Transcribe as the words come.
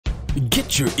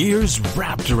Get your ears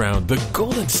wrapped around the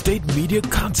Golden State Media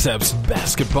Concepts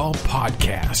Basketball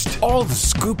Podcast. All the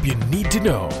scoop you need to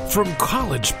know from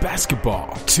college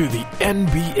basketball to the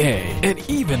NBA and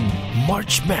even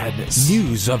March Madness.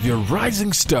 News of your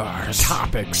rising stars.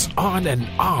 Topics on and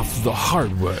off the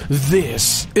hardwood.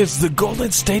 This is the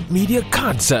Golden State Media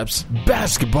Concepts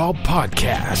Basketball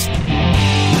Podcast.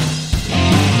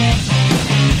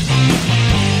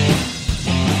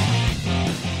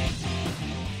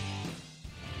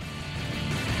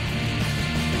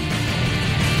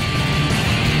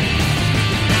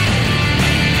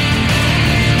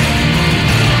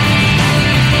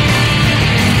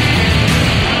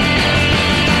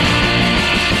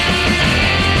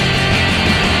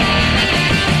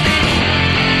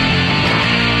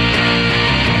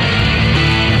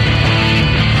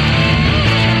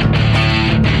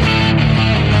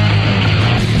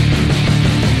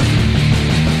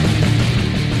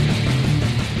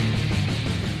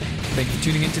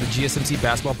 GSMC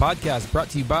Basketball Podcast, brought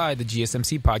to you by the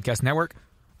GSMC Podcast Network.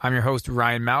 I'm your host,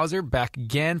 Ryan Mauser, back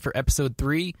again for episode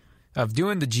 3 of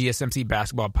doing the GSMC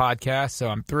Basketball Podcast. So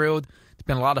I'm thrilled. It's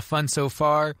been a lot of fun so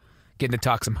far, getting to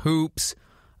talk some hoops.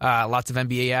 Lots of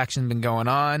NBA action been going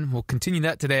on. We'll continue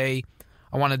that today.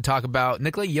 I wanted to talk about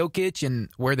Nikola Jokić and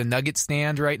where the Nuggets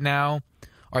stand right now.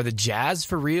 Are the Jazz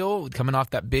for real? Coming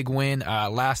off that big win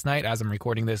last night, as I'm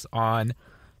recording this on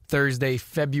Thursday,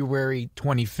 February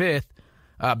 25th.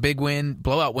 Big win,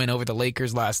 blowout win over the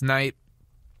Lakers last night.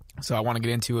 So I want to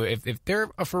get into it. If they're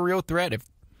a for real threat, if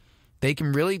they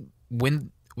can really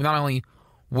win, not only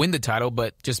win the title,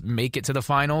 but just make it to the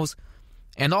finals.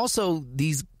 And also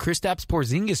these Kristaps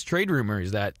Porzingis trade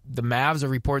rumors that the Mavs are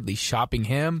reportedly shopping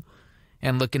him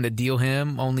and looking to deal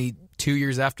him only 2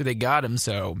 years after they got him.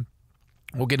 So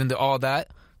we'll get into all that.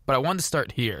 But I wanted to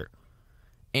start here.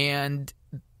 And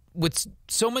with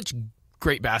so much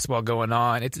great basketball going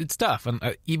on, it's tough.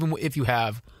 Even if you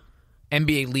have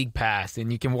NBA League Pass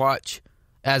and you can watch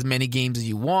as many games as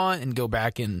you want and go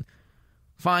back and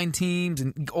find teams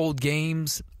and old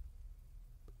games,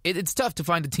 it's tough to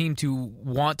find a team to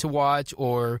want to watch,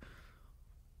 or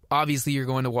obviously you're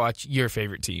going to watch your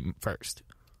favorite team first.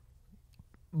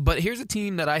 But here's a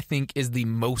team that I think is the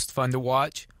most fun to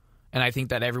watch, and I think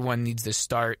that everyone needs to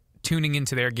start tuning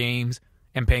into their games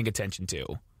and paying attention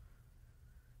to.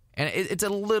 And it's a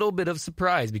little bit of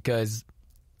surprise because,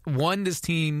 one, this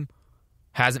team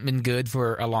hasn't been good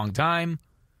for a long time.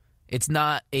 It's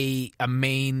not a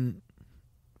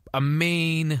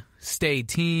mainstay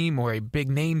team or a big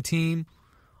name team,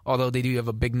 although they do have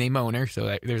a big name owner,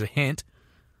 so there's a hint.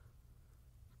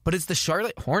 But it's the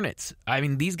Charlotte Hornets. I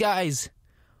mean, these guys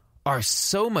are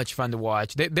so much fun to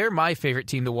watch. They're my favorite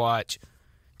team to watch,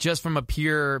 just from a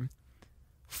pure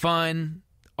fun,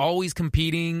 always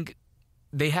competing.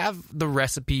 They have the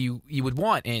recipe you would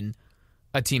want in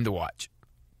a team to watch.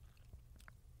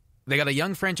 They got a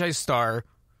young franchise star,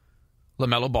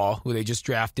 LaMelo Ball, who they just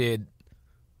drafted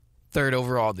 3rd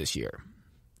overall this year.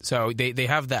 So they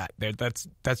have that. That's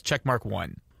checkmark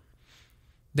 1.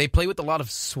 They play with a lot of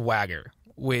swagger,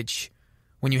 which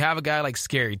when you have a guy like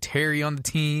Scary Terry on the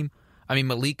team, I mean,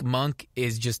 Malik Monk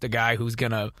is just a guy who's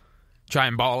going to try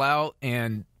and ball out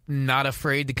and not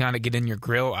afraid to kind of get in your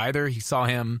grill either. He saw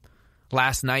him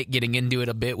last night getting into it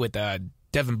a bit with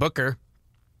Devin Booker.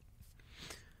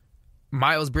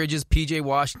 Miles Bridges, P.J.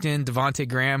 Washington, Devontae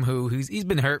Graham, he's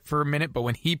been hurt for a minute, but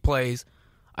when he plays,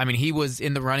 I mean, he was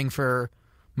in the running for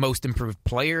most improved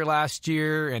player last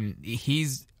year, and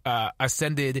he's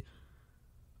ascended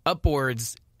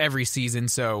upwards every season,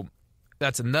 so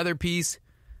that's another piece.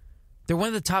 They're one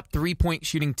of the top 3-point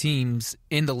shooting teams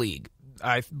in the league.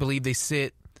 I believe they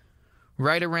sit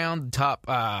right around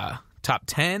the top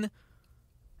 10.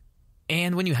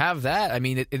 And when you have that, I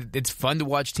mean, it's fun to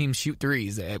watch teams shoot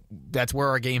threes. That's where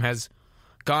our game has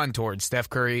gone towards. Steph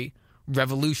Curry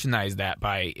revolutionized that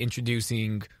by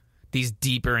introducing these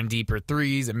deeper and deeper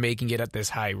threes and making it at this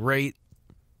high rate.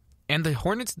 And the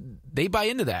Hornets, they buy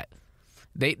into that.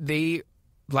 They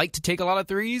like to take a lot of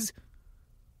threes,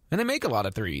 and they make a lot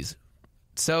of threes.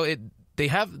 So they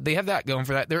have that going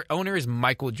for that. Their owner is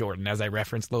Michael Jordan, as I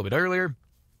referenced a little bit earlier.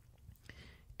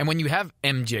 And when you have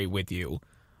MJ with you,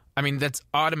 I mean, that's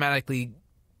automatically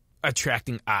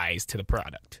attracting eyes to the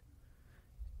product.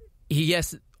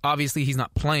 Yes, obviously he's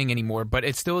not playing anymore, but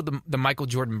it's still the Michael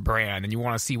Jordan brand, and you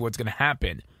want to see what's going to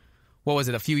happen. What was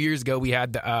it? A few years ago, we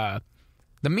had the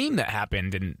meme that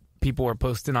happened, and people were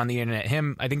posting on the internet.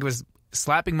 I think it was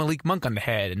slapping Malik Monk on the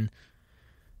head, and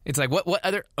it's like, what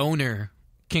other owner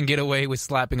can get away with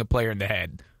slapping a player in the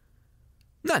head?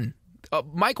 None.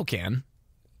 Michael can,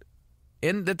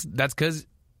 and that's because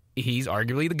he's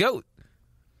arguably the GOAT.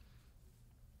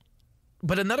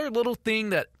 But another little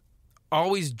thing that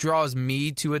always draws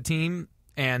me to a team,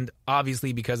 and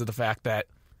obviously because of the fact that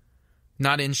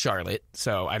not in Charlotte,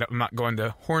 so I'm not going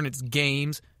to Hornets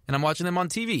games, and I'm watching them on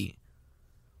TV.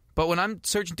 But when I'm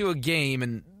searching through a game,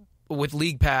 and with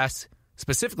League Pass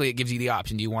specifically, it gives you the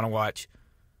option. Do you want to watch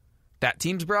that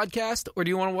team's broadcast, or do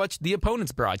you want to watch the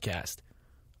opponent's broadcast?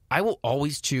 I will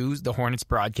always choose the Hornets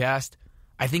broadcast,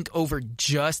 I think, over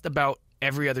just about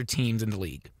every other teams in the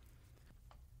league.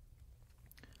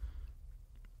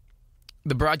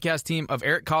 The broadcast team of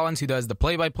Eric Collins, who does the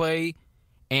play-by-play,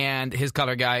 and his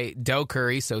color guy, Del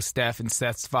Curry, so Steph and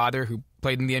Seth's father, who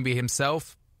played in the NBA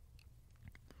himself,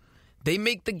 they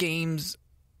make the games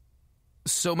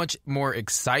so much more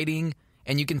exciting,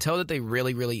 and you can tell that they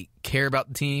really, really care about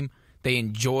the team. They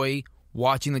enjoy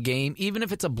watching the game. Even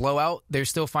if it's a blowout, they're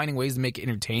still finding ways to make it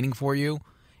entertaining for you.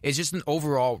 It's just an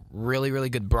overall really, really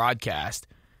good broadcast.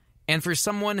 And for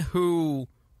someone who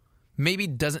maybe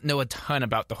doesn't know a ton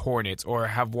about the Hornets or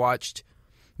have watched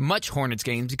much Hornets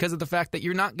games because of the fact that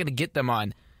you're not going to get them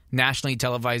on nationally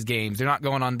televised games. They're not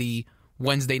going on the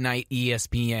Wednesday night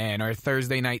ESPN or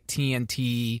Thursday night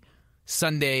TNT,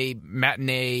 Sunday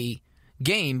matinee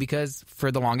game, because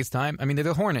for the longest time, I mean, they're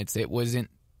the Hornets. It wasn't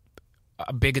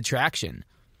a big attraction.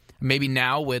 Maybe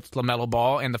now with LaMelo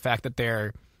Ball and the fact that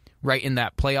they're right in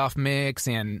that playoff mix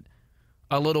and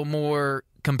a little more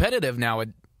competitive now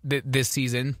this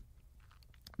season,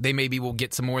 they maybe will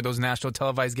get some more of those national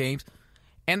televised games.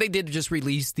 And they did just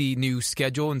release the new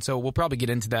schedule, and so we'll probably get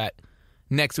into that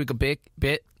next week a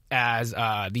bit as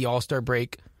the All-Star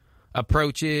break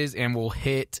approaches, and we'll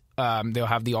hit, they'll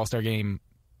have the All-Star game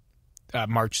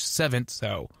March 7th,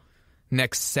 so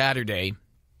next Saturday.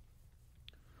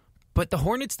 But the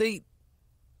Hornets, they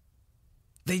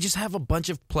just have a bunch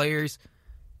of players,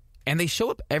 and they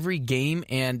show up every game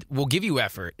and will give you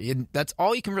effort. And that's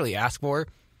all you can really ask for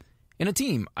in a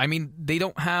team. I mean, they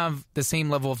don't have the same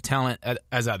level of talent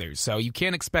as others, so you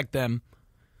can't expect them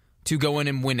to go in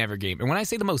and win every game. And when I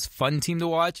say the most fun team to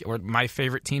watch, or my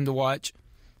favorite team to watch,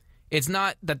 it's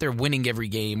not that they're winning every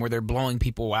game or they're blowing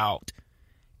people out.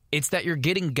 It's that you're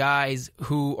getting guys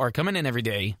who are coming in every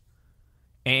day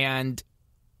and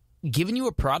giving you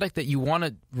a product that you want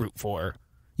to root for.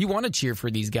 You want to cheer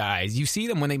for these guys. You see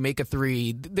them when they make a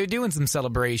three. They're doing some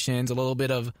celebrations, a little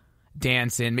bit of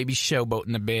dancing, maybe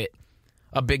showboating a bit.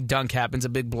 A big dunk happens, a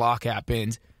big block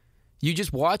happens. You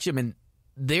just watch them, and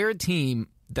they're a team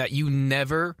that you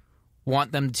never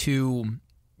want them to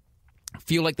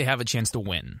feel like they have a chance to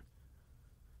win.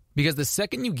 Because the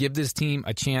second you give this team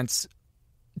a chance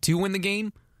to win the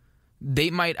game, they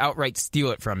might outright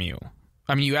steal it from you.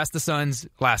 I mean, you asked the Suns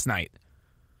last night.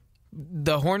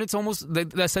 The Hornets they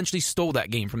essentially stole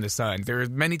that game from the Suns. There were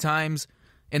many times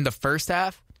in the first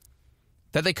half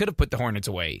that they could have put the Hornets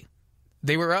away.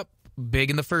 They were up big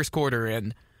in the first quarter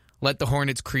and let the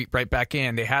Hornets creep right back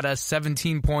in. They had a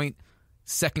 17-point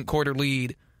second quarter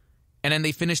lead, and then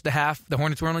they finished the half. The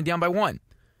Hornets were only down by 1.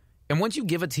 And once you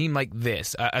give a team like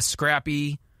this, a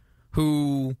scrappy,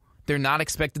 who they're not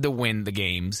expected to win the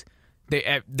games,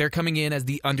 they're coming in as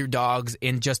the underdogs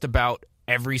in just about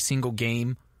every single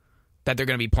game that they're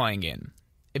going to be playing in.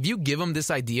 If you give them this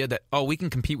idea that, oh, we can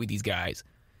compete with these guys,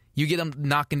 you get them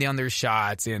knocking down their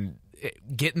shots and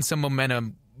getting some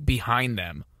momentum behind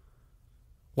them.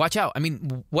 Watch out. I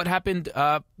mean, what happened,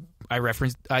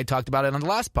 I talked about it on the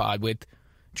last pod with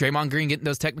Draymond Green getting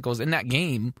those technicals in that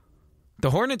game. The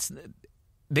Hornets,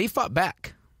 they fought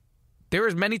back. There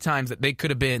was many times that they could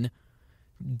have been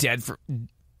dead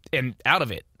and out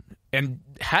of it and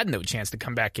had no chance to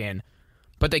come back in.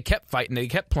 But they kept fighting. They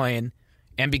kept playing.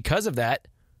 And because of that,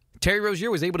 Terry Rozier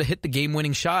was able to hit the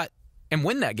game-winning shot and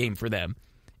win that game for them.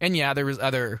 And yeah, there was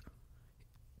other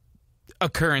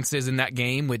occurrences in that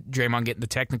game with Draymond getting the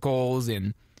technicals,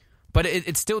 but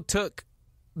it still took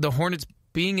the Hornets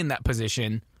being in that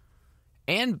position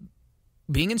and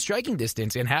being in striking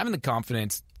distance and having the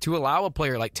confidence to allow a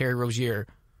player like Terry Rozier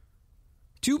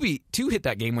to hit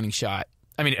that game-winning shot.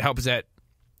 I mean, it helps that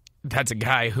that's a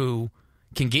guy who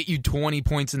can get you 20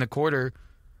 points in a quarter.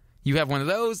 You have one of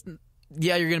those,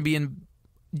 yeah, you're going to be in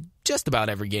just about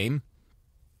every game.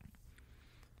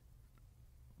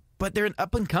 But they're an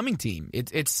up-and-coming team.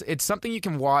 It's something you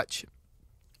can watch,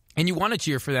 and you want to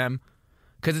cheer for them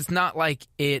because it's not like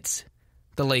it's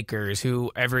the Lakers,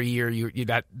 who every year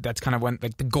that's kind of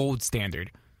like the gold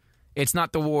standard. It's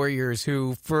not the Warriors,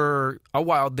 who for a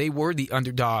while they were the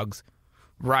underdogs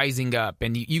rising up,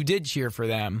 and you did cheer for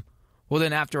them. Well,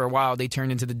 then after a while they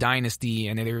turned into the dynasty,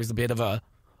 and there was a bit of a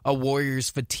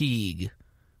Warriors fatigue.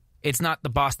 It's not the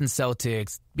Boston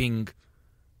Celtics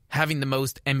having the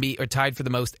most NBA or tied for the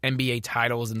most NBA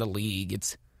titles in the league.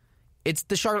 it's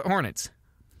the Charlotte Hornets.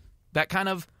 That kind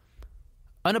of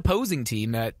unopposing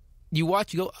team that you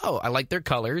watch, you go, oh, I like their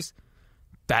colors.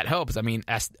 That helps. I mean,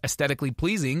 aesthetically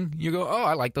pleasing. You go, oh,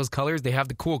 I like those colors. They have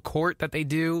the cool court that they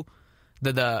do,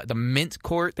 the mint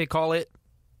court, they call it.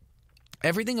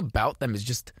 Everything about them is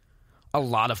just a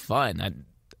lot of fun.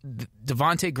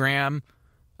 Devontae Graham,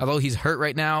 although he's hurt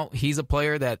right now, he's a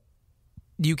player that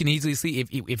you can easily see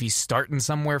if he's starting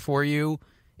somewhere for you,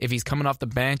 if he's coming off the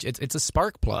bench, it's a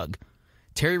spark plug.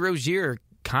 Terry Rozier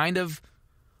kind of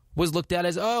was looked at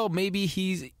as, oh, maybe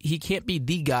he can't be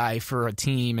the guy for a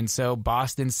team, and so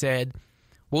Boston said,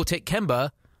 we'll take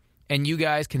Kemba, and you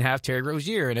guys can have Terry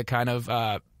Rozier, and it kind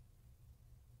of,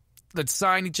 let's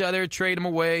sign each other, trade him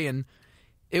away, and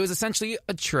it was essentially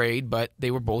a trade, but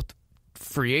they were both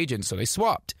free agents, so they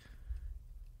swapped.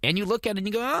 And you look at it and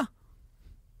you go,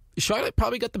 Charlotte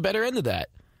probably got the better end of that.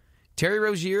 Terry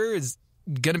Rozier is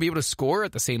going to be able to score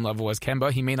at the same level as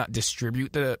Kemba. He may not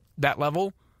distribute that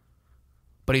level,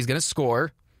 but he's going to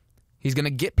score. He's going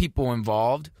to get people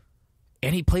involved,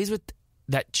 and he plays with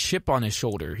that chip on his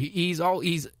shoulder. He's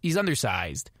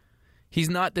undersized. He's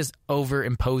not this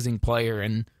over-imposing player,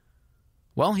 and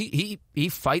well, he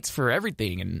fights for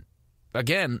everything, and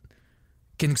again,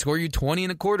 can score you 20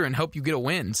 and a quarter and help you get a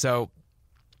win. So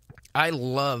I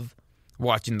love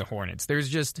watching the Hornets. They're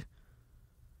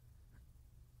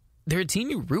a team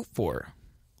you root for.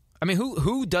 I mean,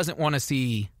 who doesn't want to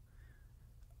see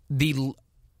the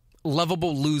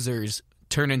lovable losers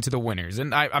turn into the winners?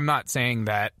 And I'm not saying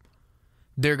that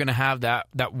they're going to have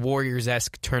that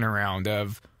Warriors-esque turnaround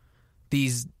of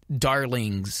these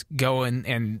darlings going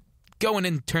and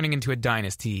turning into a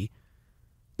dynasty.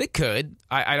 They could.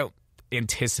 I don't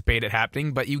anticipate it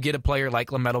happening, but you get a player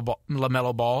like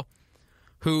LaMelo Ball,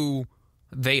 who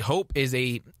they hope is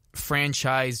a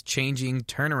franchise-changing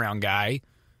turnaround guy,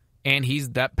 and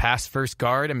he's that pass-first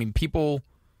guard. I mean, people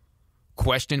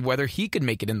questioned whether he could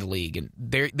make it in the league, and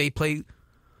they play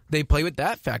with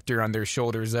that factor on their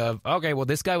shoulders of, okay, well,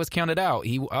 this guy was counted out.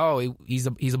 He's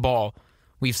a ball.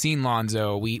 We've seen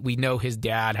Lonzo. We know his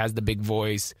dad has the big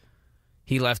voice.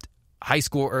 He left high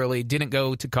school early, didn't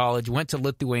go to college, went to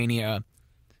Lithuania.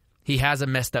 He has a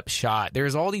messed up shot.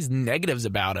 There's all these negatives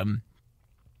about him.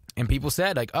 And people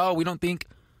said, like, oh, we don't think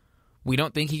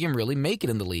he can really make it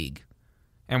in the league.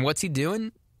 And what's he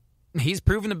doing? He's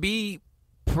proven to be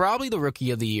probably the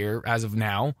rookie of the year as of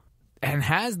now, and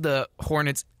has the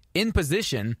Hornets in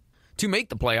position to make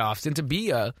the playoffs and to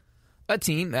be a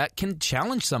team that can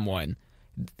challenge someone.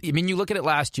 I mean, you look at it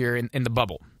last year in the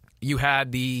bubble. You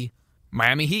had the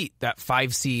Miami Heat, that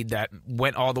 5 seed that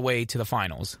went all the way to the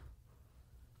finals.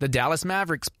 The Dallas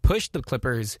Mavericks pushed the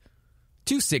Clippers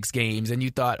to 6 games, and you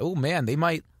thought, oh man, they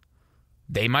might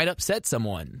upset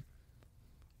someone.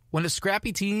 When a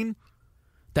scrappy team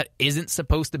that isn't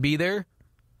supposed to be there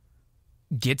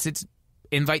gets its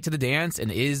invite to the dance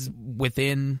and is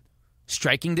within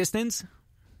striking distance,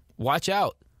 watch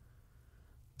out.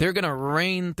 They're going to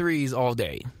rain threes all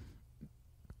day.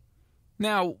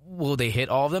 Now, will they hit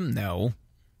all of them? No.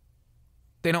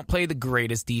 They don't play the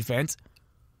greatest defense,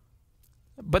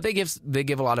 but they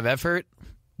give a lot of effort.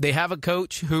 They have a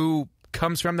coach who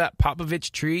comes from that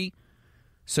Popovich tree,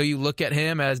 so you look at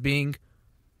him as being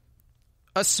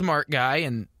a smart guy,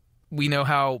 and we know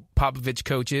how Popovich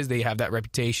coaches. They have that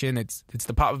reputation. It's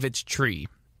the Popovich tree.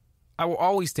 I will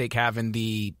always take having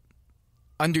the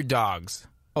underdogs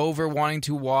over wanting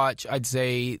to watch, I'd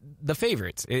say, the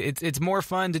favorites. It's more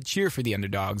fun to cheer for the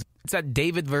underdogs. It's that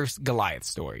David versus Goliath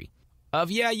story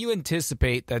of, yeah, you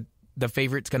anticipate that the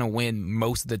favorite's going to win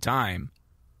most of the time,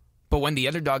 but when the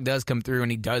underdog does come through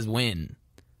and he does win,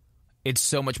 it's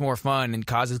so much more fun and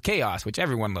causes chaos, which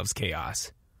everyone loves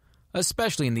chaos,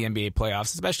 especially in the NBA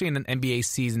playoffs, especially in an NBA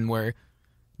season where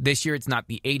this year it's not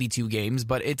the 82 games,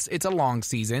 but it's a long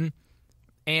season,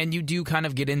 and you do kind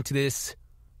of get into this,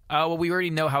 well, we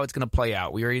already know how it's going to play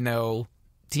out. We already know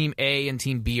Team A and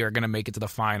Team B are going to make it to the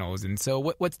finals, and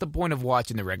so what's the point of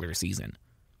watching the regular season?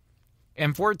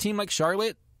 And for a team like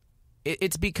Charlotte,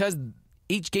 it's because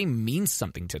each game means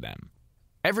something to them.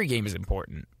 Every game is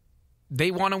important.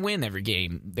 They want to win every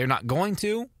game. They're not going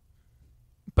to,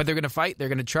 but they're going to fight. They're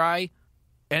going to try,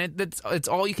 and it's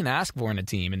all you can ask for in a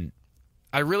team. And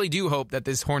I really do hope that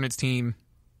this Hornets team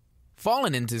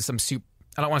fallen into some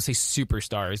I don't want to say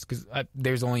superstars, because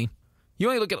you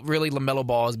only look at really LaMelo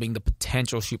Ball as being the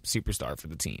potential superstar for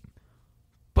the team.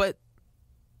 But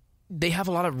they have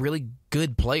a lot of really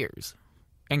good players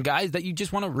and guys that you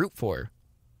just want to root for.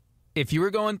 If you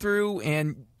were going through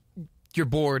and you're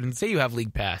bored, and say you have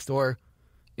League Pass, or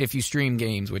if you stream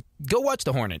games, go watch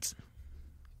the Hornets.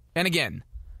 And again,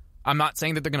 I'm not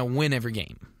saying that they're going to win every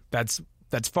game. That's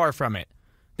That's far from it.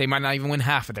 They might not even win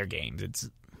half of their games.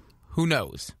 Who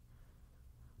knows?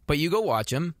 But you go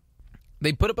watch them.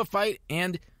 They put up a fight,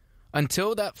 and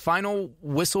until that final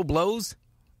whistle blows,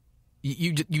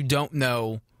 you don't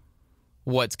know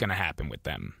what's going to happen with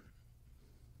them.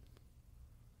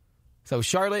 So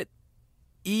Charlotte,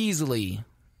 easily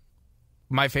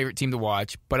my favorite team to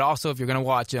watch. But also, if you're going to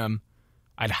watch them,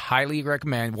 I'd highly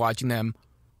recommend watching them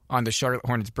on the Charlotte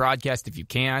Hornets broadcast if you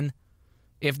can.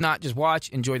 If not, just watch,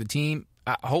 enjoy the team.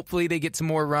 Hopefully they get some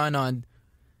more run on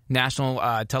national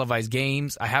televised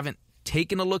games. I haven't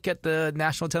taken a look at the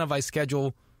national televised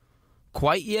schedule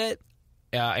quite yet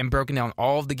and broken down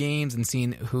all of the games and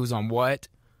seen who's on what.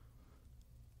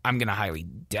 I'm going to highly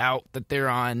doubt that they're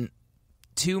on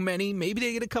too many. Maybe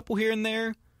they get a couple here and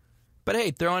there. But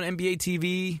hey, they're on NBA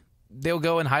TV. They'll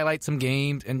go and highlight some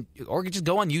games, or just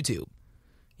go on YouTube.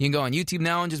 You can go on YouTube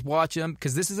now and just watch them,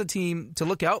 because this is a team to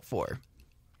look out for.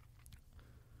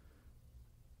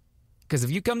 Because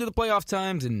if you come to the playoff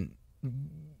times and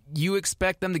you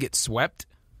expect them to get swept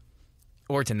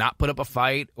or to not put up a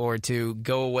fight or to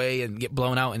go away and get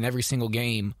blown out in every single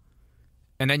game,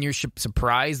 and then you're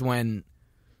surprised when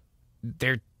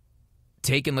they're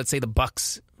taking, let's say, the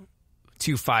Bucks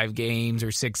to 5 games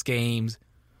or 6 games,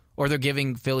 or they're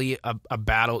giving Philly a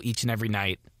battle each and every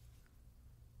night,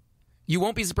 you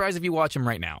won't be surprised if you watch them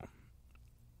right now.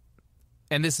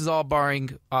 And this is all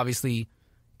barring, obviously,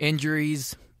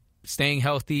 injuries, staying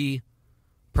healthy.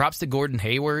 Props to Gordon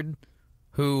Hayward,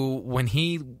 who, when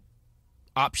he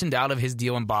optioned out of his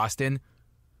deal in Boston,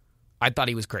 I thought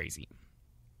he was crazy.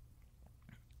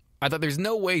 I thought there's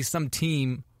no way some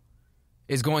team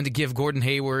is going to give Gordon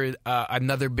Hayward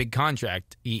another big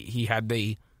contract. He had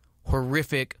the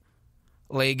horrific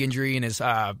leg injury in his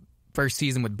first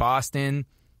season with Boston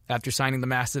after signing the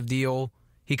massive deal.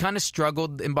 He kind of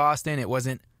struggled in Boston. It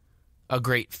wasn't a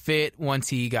great fit once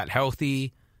he got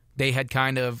healthy. They had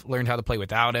kind of learned how to play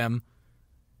without him.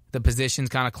 The positions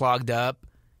kind of clogged up.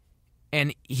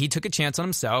 And he took a chance on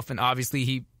himself, and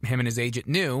obviously him and his agent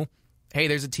knew, hey,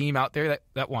 there's a team out there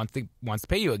that wants to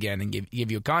pay you again and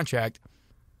give you a contract.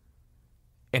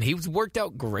 And he's worked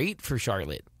out great for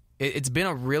Charlotte. It's been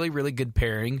a really, really good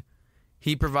pairing.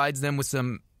 He provides them with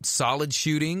some solid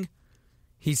shooting.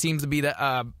 He seems to be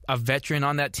a veteran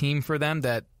on that team for them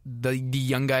that the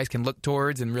young guys can look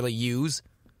towards and really use.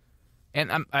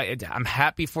 And I'm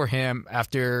happy for him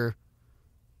after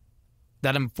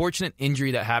that unfortunate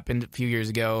injury that happened a few years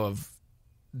ago of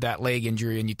that leg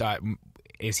injury, and you thought,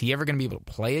 is he ever going to be able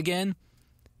to play again?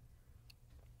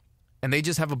 And they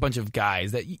just have a bunch of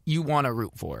guys that you want to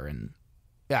root for. And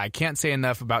yeah, I can't say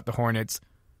enough about the Hornets.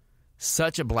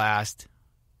 Such a blast.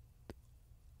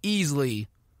 Easily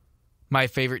my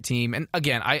favorite team. And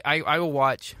again, I will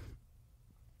watch.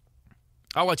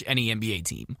 I'll watch any NBA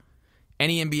team,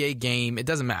 any NBA game. It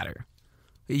doesn't matter.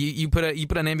 You put an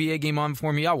NBA game on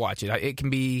for me, I'll watch it. It can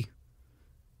be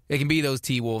those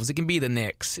T-Wolves. It can be the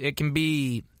Knicks. It can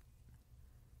be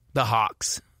the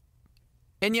Hawks.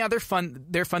 And yeah, they're fun.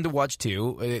 They're fun to watch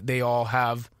too. They all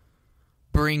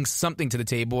bring something to the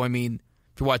table. I mean,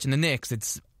 if you're watching the Knicks,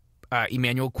 it's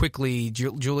Emmanuel Quickley,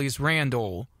 Julius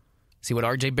Randle. See what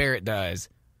RJ Barrett does.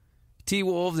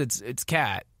 T-Wolves, it's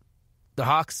Cat. The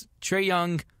Hawks, Trae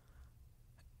Young.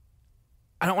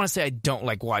 I don't want to say I don't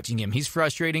like watching him. He's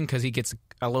frustrating because he gets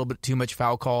a little bit too much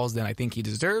foul calls than I think he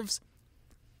deserves.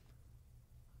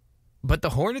 But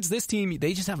the Hornets, this team,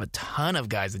 they just have a ton of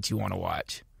guys that you want to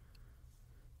watch.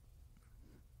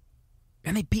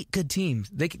 And they beat good teams.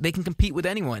 They can compete with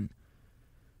anyone.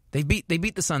 They beat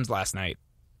the Suns last night.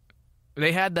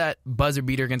 They had that buzzer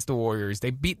beater against the Warriors.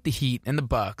 They beat the Heat and the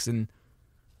Bucks. And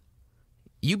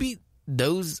you beat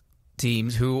those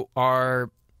teams who are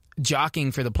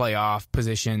jockeying for the playoff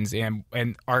positions and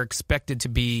are expected to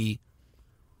be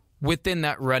within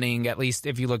that running. At least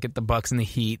if you look at the Bucks and the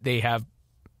Heat, they have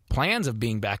plans of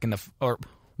being back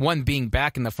one being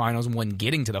back in the finals and one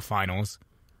getting to the finals.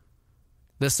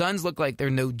 The Suns look like they're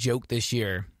no joke this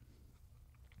year.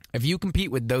 If you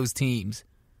compete with those teams,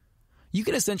 you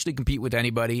can essentially compete with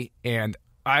anybody, and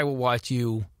I will watch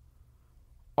you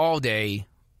all day.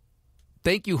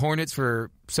 Thank you, Hornets, for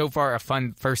so far a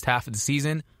fun first half of the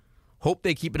season. Hope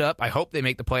they keep it up. I hope they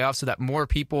make the playoffs so that more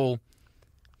people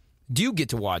do get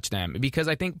to watch them, because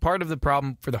I think part of the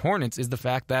problem for the Hornets is the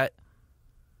fact that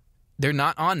they're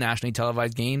not on nationally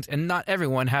televised games, and not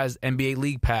everyone has NBA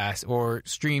League Pass or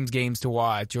streams games to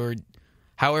watch, or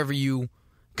however you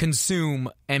consume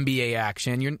NBA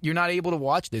action. You're not able to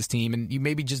watch this team, and you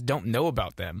maybe just don't know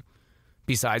about them,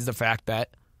 besides the fact that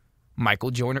Michael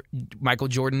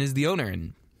Jordan is the owner,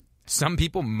 and some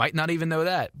people might not even know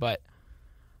that. But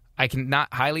I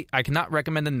cannot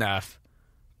recommend enough.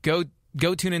 Go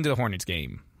tune into the Hornets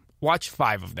game. Watch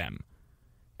 5 of them.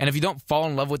 And if you don't fall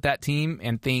in love with that team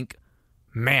and think,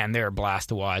 man, they're a blast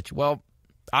to watch, well,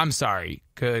 I'm sorry,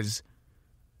 because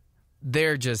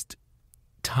they're just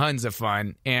tons of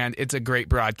fun, and it's a great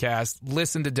broadcast.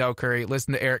 Listen to Del Curry.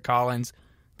 Listen to Eric Collins.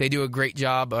 They do a great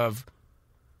job of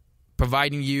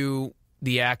providing you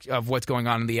the act of what's going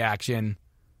on in the action.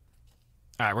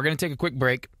 All right, we're going to take a quick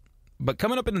break. But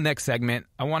coming up in the next segment,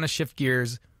 I want to shift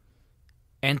gears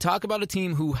and talk about a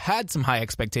team who had some high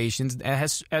expectations and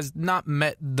has not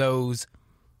met those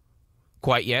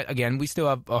quite yet. Again, we still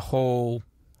have a whole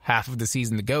half of the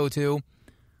season to go to.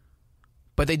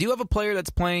 But they do have a player that's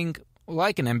playing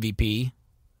like an MVP,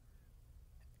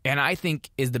 and I think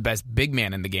is the best big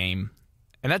man in the game.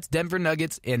 And that's Denver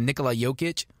Nuggets and Nikola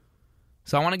Jokić.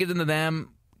 So I want to get into them,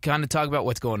 kind of talk about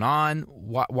what's going on,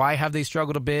 why have they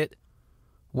struggled a bit,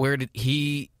 where did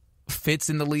he fits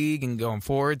in the league and going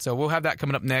forward. So we'll have that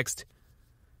coming up next.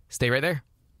 Stay right there.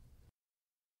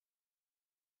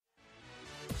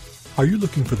 Are you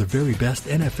looking for the very best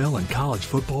NFL and college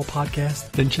football podcast?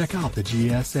 Then check out the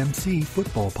GSMC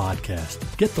Football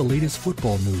Podcast. Get the latest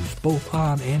football news both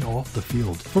on and off the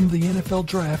field. From the NFL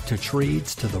Draft to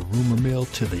trades to the rumor mill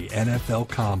to the NFL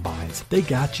Combines, they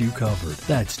got you covered.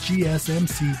 That's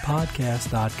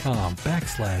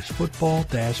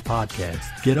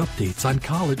GSMCpodcast.com/football-podcast. Get updates on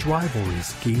college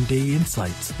rivalries, game day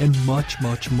insights, and much,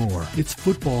 much more. It's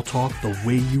football talk the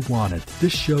way you want it.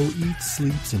 This show eats,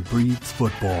 sleeps, and breathes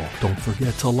football. Don't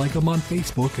forget to like them on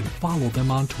Facebook and follow them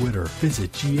on Twitter.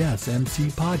 Visit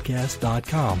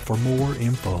GSMCpodcast.com for more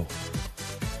info.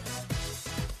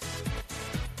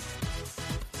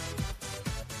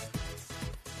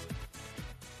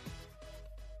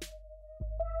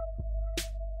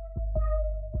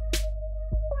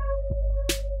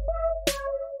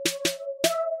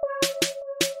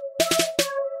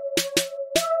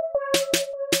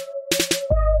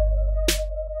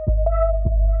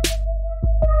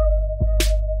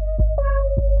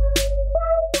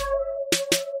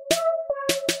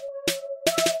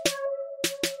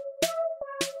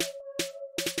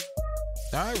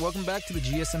 All right, welcome back to the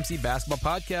GSMC Basketball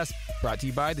Podcast, brought to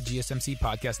you by the GSMC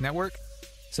Podcast Network.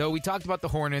 So we talked about the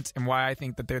Hornets and why I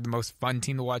think that they're the most fun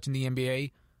team to watch in the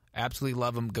NBA. Absolutely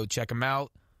love them. Go check them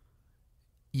out.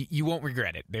 You won't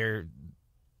regret it.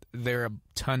 They're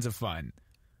tons of fun.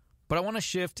 But I want to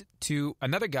shift to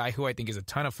another guy who I think is a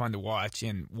ton of fun to watch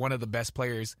and one of the best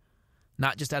players,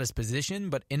 not just at his position,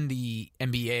 but in the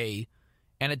NBA,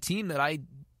 and a team that I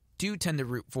do tend to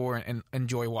root for and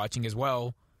enjoy watching as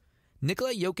well.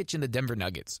 Nikola Jokić and the Denver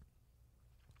Nuggets.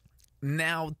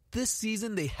 Now, this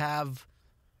season they have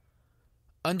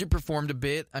underperformed a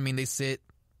bit. I mean, they sit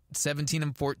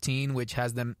 17-14, which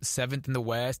has them 7th in the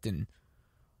West, and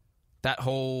that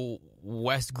whole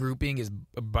West grouping is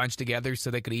bunched together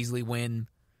so they could easily win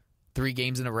 3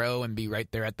 games in a row and be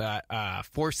right there at the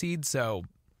 4 seed. So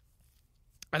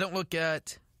I don't look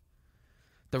at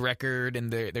the record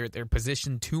and their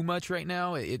position too much right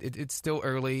now. It's still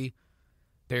early.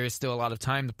 There is still a lot of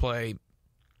time to play.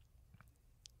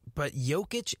 But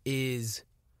Jokić is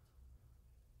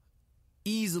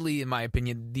easily, in my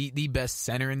opinion, the best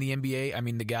center in the NBA. I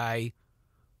mean, the guy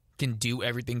can do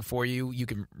everything for you. You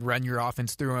can run your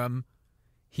offense through him.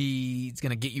 He's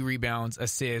going to get you rebounds,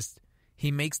 assists. He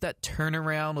makes that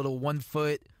turnaround, little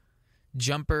 1-foot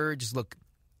jumper. Just look.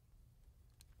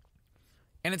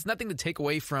 And it's nothing to take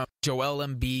away from Joel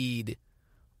Embiid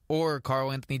or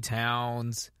Karl Anthony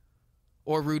Towns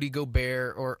or Rudy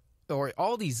Gobert, or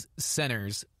all these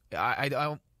centers.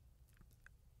 I'm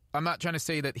not trying to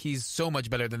say that he's so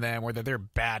much better than them or that they're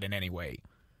bad in any way.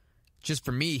 Just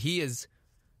for me, he is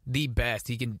the best.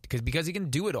 He can because he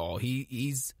can do it all.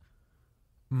 He's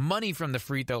money from the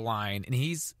free throw line, and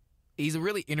he's a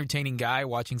really entertaining guy.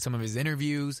 Watching some of his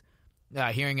interviews,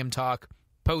 hearing him talk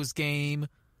post game,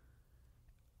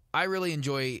 I really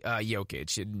enjoy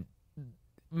Jokić, and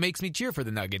makes me cheer for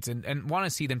the Nuggets and want to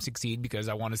see them succeed because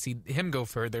I want to see him go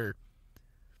further.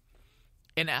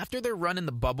 And after their run in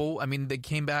the bubble, I mean, they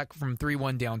came back from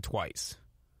 3-1 down twice.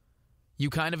 You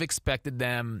kind of expected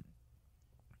them.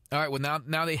 All right, well,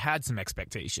 now they had some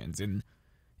expectations, and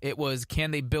it was,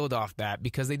 can they build off that?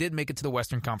 Because they did make it to the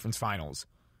Western Conference Finals.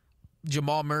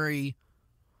 Jamal Murray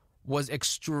was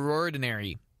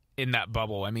extraordinary in that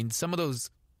bubble. I mean, some of those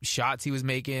shots he was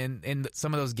making in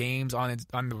some of those games on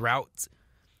the routes,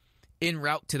 en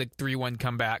route to the 3-1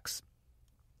 comebacks,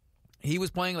 he was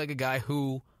playing like a guy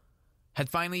who had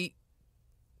finally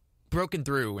broken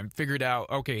through and figured out,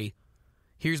 okay,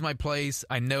 here's my place.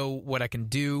 I know what I can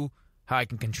do, how I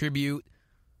can contribute.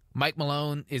 Mike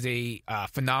Malone is a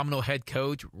phenomenal head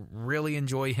coach. Really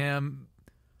enjoy him.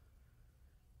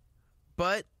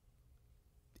 But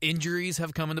injuries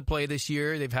have come into play this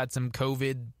year. They've had some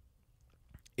COVID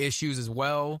issues as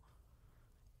well.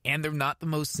 And they're not the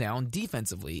most sound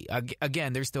defensively.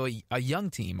 Again, they're still a young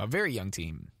team, a very young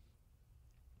team.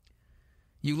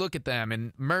 You look at them,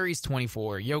 and Murray's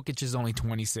 24. Jokić is only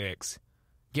 26.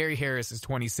 Gary Harris is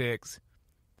 26.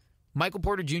 Michael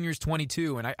Porter Jr. is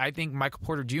 22, and I think Michael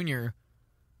Porter Jr.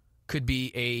 could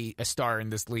be a star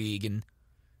in this league. And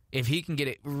if he can get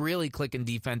it really clicking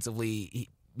defensively,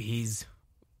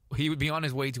 he would be on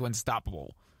his way to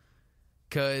unstoppable.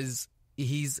 Because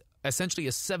he's essentially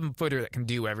a 7-footer that can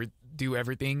do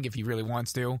everything if he really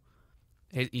wants to.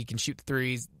 He can shoot the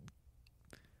threes,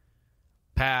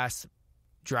 pass,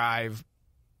 drive,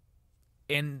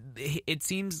 and it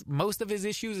seems most of his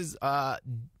issues is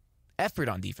effort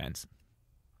on defense.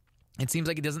 It seems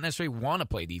like he doesn't necessarily want to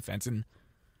play defense. And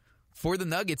for the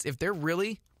Nuggets, if they're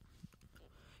really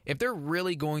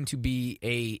going to be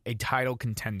a title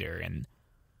contender, and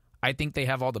I think they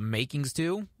have all the makings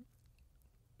to,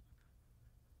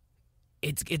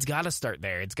 it's got to start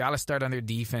there. It's got to start on their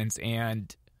defense.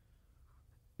 And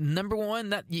number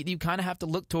one, that you kind of have to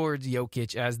look towards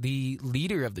Jokić as the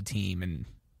leader of the team and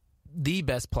the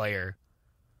best player,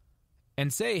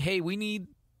 and say, hey, we need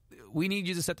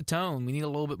you to set the tone. We need a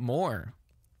little bit more.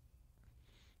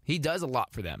 He does a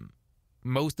lot for them,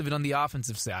 most of it on the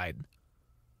offensive side.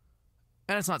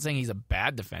 And it's not saying he's a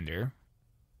bad defender,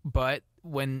 but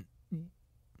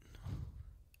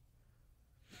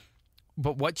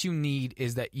what you need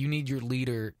is that you need your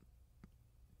leader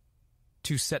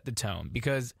to set the tone.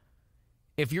 Because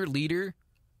if your leader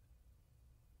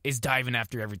is diving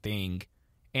after everything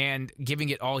and giving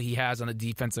it all he has on the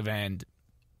defensive end,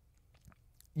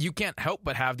 you can't help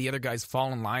but have the other guys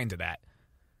fall in line to that.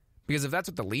 Because if that's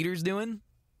what the leader's doing,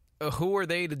 who are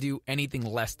they to do anything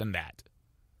less than that?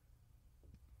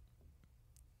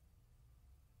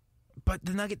 But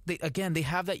the Nuggets, they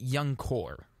have that young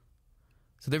core.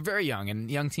 So they're very young, and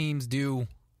young teams do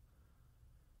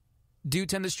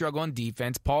tend to struggle on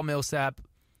defense. Paul Millsap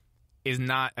is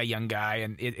not a young guy,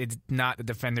 and it's not a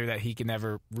defender that he can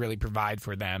ever really provide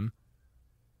for them.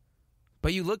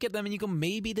 But you look at them and you go,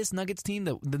 maybe this Nuggets team,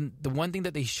 the one thing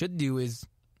that they should do is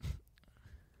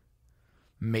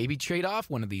maybe trade off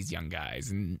one of these young guys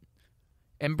and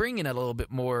bring in a little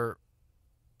bit more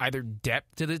either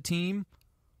depth to the team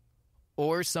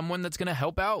or someone that's going to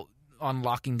help out on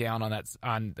locking down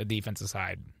on the defensive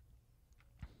side.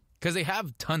 Because they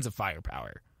have tons of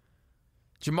firepower.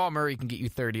 Jamal Murray can get you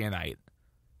 30 a night.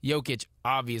 Jokić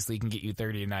obviously can get you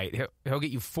 30 a night. He'll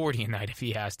get you 40 a night if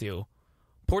he has to.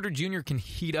 Porter Jr. can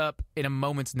heat up in a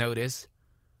moment's notice.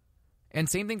 And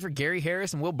same thing for Gary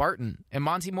Harris and Will Barton. And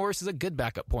Monty Morris is a good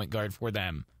backup point guard for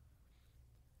them.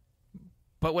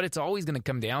 But what it's always going to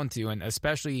come down to, and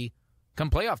especially come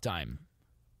playoff time,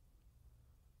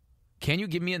 can you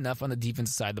give me enough on the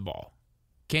defensive side of the ball?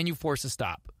 Can you force a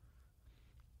stop?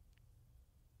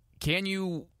 Can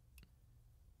you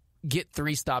get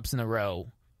 3 stops in a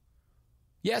row?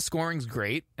 Yeah, scoring's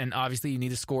great, and obviously you need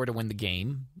to score to win the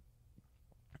game.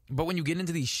 But when you get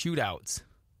into these shootouts,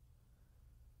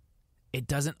 it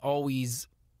doesn't always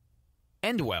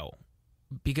end well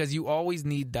because you always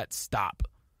need that stop.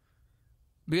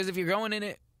 Because if you're going in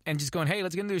it and just going, hey,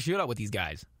 let's get into a shootout with these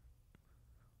guys,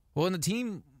 well, then the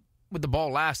team with the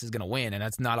ball last is going to win, and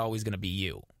that's not always going to be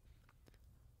you.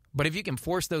 But if you can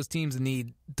force those teams to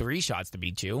need 3 shots to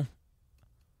beat you,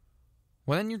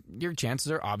 well, then your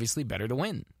chances are obviously better to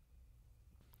win.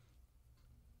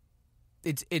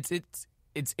 It's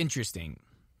interesting.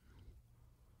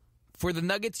 For the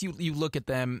Nuggets, you look at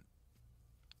them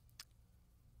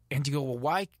and you go, well,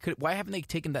 why haven't they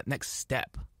taken that next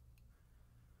step?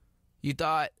 You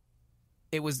thought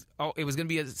it was going to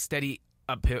be a steady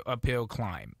uphill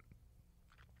climb.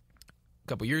 A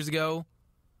couple years ago,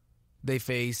 they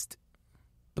faced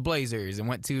the Blazers and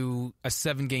went to a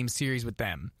 7-game series with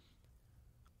them.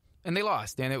 And they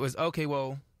lost. And it was, okay,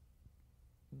 well,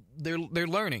 they're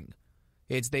learning.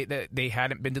 It's they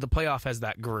hadn't been to the playoff as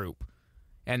that group.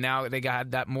 And now they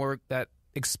got that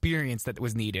experience that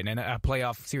was needed, and a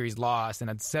playoff series loss and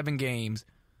had 7 games.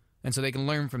 And so they can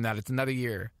learn from that. It's another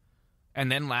year.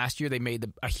 And then last year they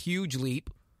made a huge leap.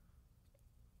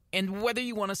 And whether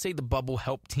you want to say the bubble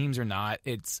helped teams or not,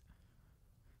 it's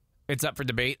up for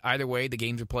debate. Either way, the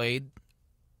games were played.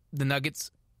 The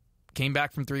Nuggets came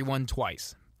back from 3-1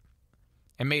 twice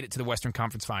and made it to the Western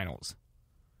Conference Finals.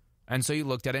 And so you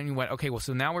looked at it and you went, okay, well,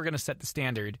 so now we're going to set the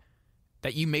standard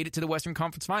that you made it to the Western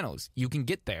Conference Finals. You can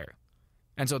get there.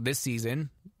 And so this season,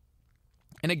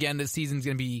 And again, this season's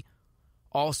going to be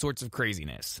all sorts of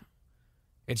craziness.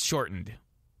 It's shortened.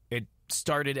 It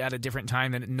started at a different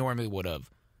time than it normally would have.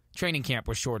 Training camp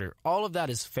was shorter. All of that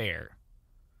is fair.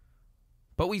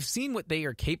 But we've seen what they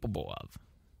are capable of.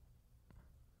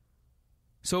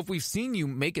 So if we've seen you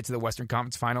make it to the Western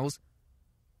Conference Finals,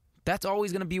 that's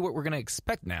always going to be what we're going to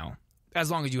expect now,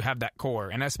 as long as you have that core,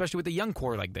 and especially with a young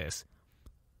core like this.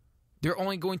 They're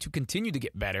only going to continue to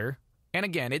get better. And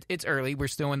again, it's early. We're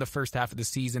still in the first half of the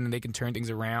season, and they can turn things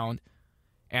around.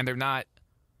 And they're not...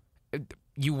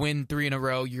 You win 3 in a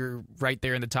row, you're right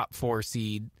there in the top 4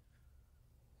 seed.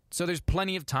 So there's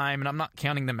plenty of time, and I'm not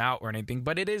counting them out or anything,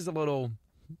 but it is a little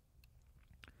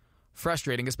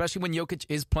frustrating, especially when Jokić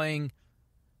is playing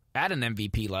at an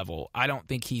MVP level. I don't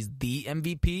think he's the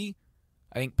MVP.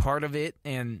 I think part of it,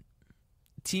 and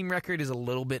team record is a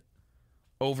little bit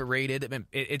overrated. I mean,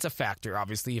 it's a factor,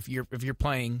 obviously. If you're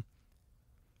playing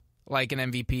like an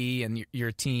MVP and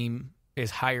your team is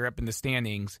higher up in the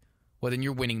standings, well, then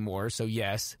you're winning more, so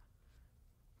yes.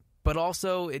 But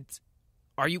also,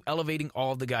 are you elevating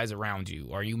all of the guys around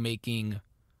you? Are you making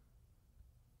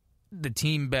the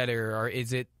team better, or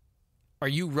are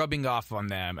you rubbing off on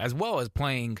them as well as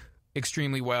playing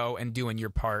extremely well and doing your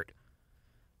part?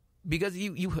 Because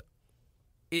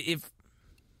if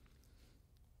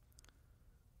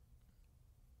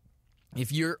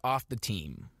you're off the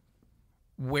team,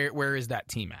 where is that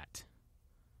team at?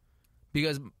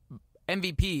 Because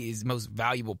MVP is the most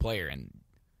valuable player, and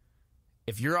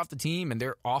if you're off the team and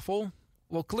they're awful,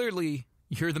 well, clearly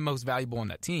you're the most valuable on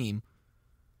that team.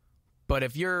 But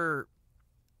where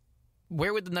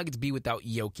would the Nuggets be without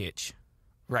Jokić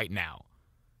right now?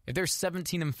 If they're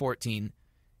 17-14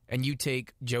 and you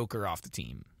take Joker off the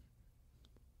team,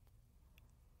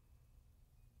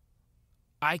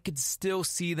 I could still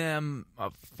see them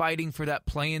fighting for that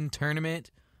play-in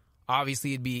tournament.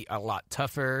 Obviously, it'd be a lot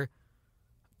tougher.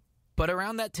 But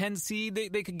around that 10 seed,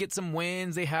 they could get some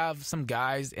wins. They have some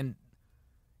guys, and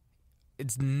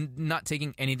it's not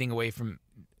taking anything away from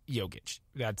Jokić.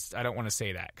 I don't want to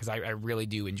say that because I really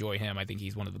do enjoy him. I think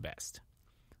he's one of the best.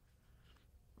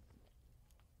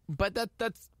 But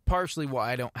that's partially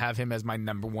why I don't have him as my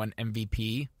number one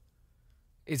MVP,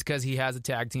 is because he has a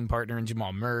tag team partner in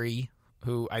Jamal Murray,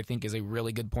 who I think is a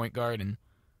really good point guard and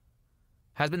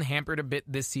has been hampered a bit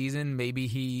this season. Maybe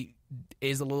he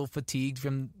is a little fatigued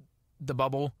from the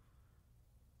bubble.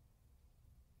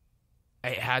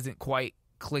 It hasn't quite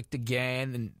clicked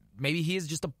again, and maybe he is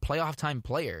just a playoff time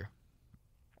player.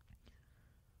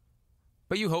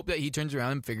 But you hope that he turns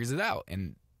around and figures it out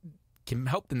and can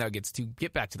help the Nuggets to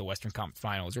get back to the Western Conference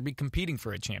Finals or be competing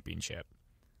for a championship.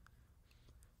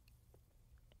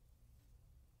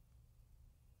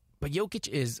 But Jokić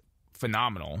is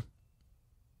phenomenal.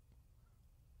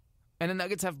 And the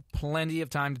Nuggets have plenty of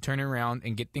time to turn it around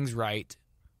and get things right.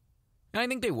 And I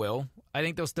think they will. I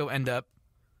think they'll still end up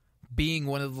being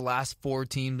one of the last 4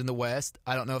 teams in the West.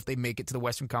 I don't know if they make it to the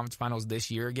Western Conference Finals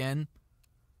this year again.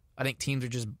 I think teams are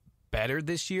just better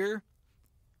this year.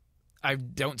 I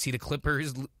don't see the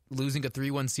Clippers losing a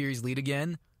 3-1 series lead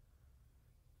again.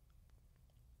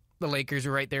 The Lakers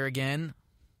are right there again.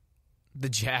 The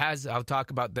Jazz, I'll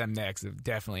talk about them next.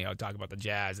 Definitely, I'll talk about the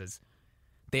Jazz, as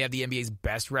they have the NBA's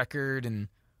best record, and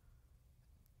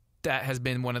that has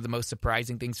been one of the most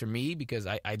surprising things for me because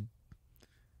I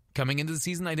coming into the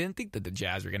season, I didn't think that the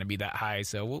Jazz were going to be that high.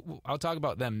 So I'll talk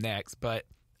about them next. But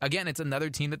again, it's another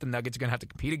team that the Nuggets are going to have to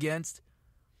compete against.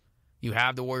 You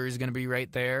have the Warriors going to be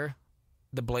right there.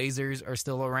 The Blazers are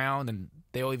still around, and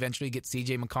they'll eventually get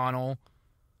CJ McCollum,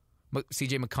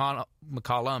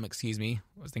 excuse me.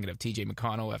 I was thinking of TJ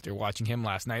McConnell after watching him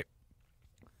last night.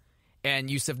 And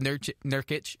Yusuf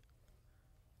Nurkic.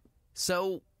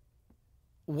 So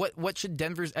what should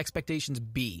Denver's expectations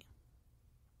be?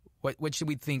 What should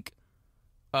we think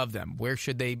of them? Where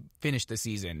should they finish the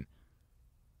season?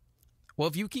 Well,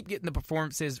 if you keep getting the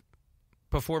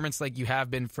performance like you have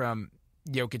been from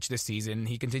Jokić this season,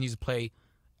 he continues to play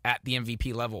at the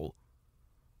MVP level.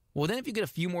 Well, then if you get a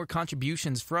few more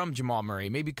contributions from Jamal Murray,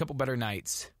 maybe a couple better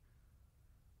nights,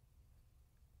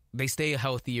 they stay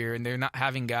healthier and they're not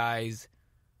having guys,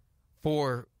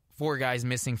 four guys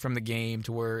missing from the game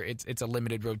to where it's a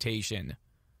limited rotation.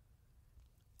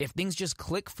 If things just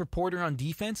click for Porter on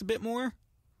defense a bit more,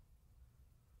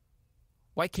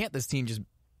 why can't this team just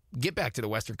get back to the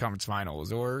Western Conference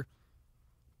Finals or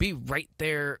be right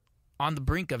there on the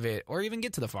brink of it or even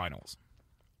get to the finals?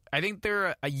 I think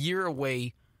they're a year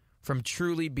away from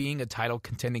truly being a title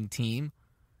contending team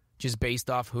just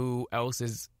based off who else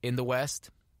is in the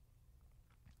West.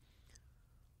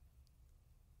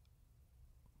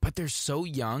 But they're so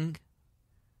young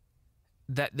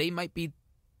that they might be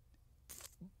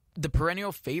the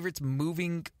perennial favorites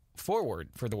moving forward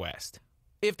for the West.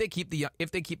 If they keep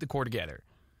the core together.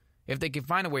 If they can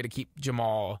find a way to keep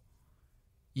Jamal,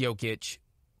 Jokić,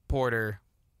 Porter,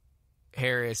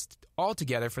 Harris all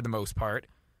together for the most part.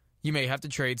 You may have to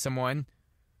trade someone.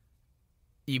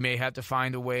 You may have to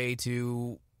find a way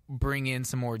to bring in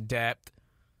some more depth.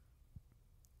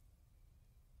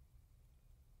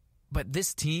 But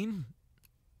this team,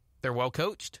 they're well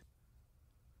coached.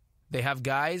 They have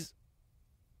guys.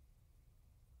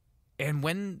 And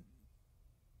when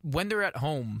they're at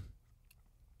home,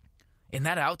 in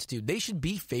that altitude, they should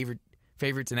be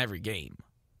favorites in every game.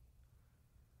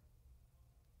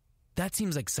 That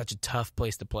seems like such a tough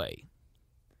place to play.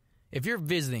 If you're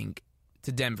visiting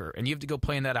to Denver and you have to go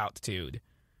play in that altitude,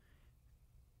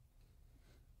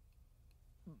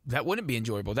 that wouldn't be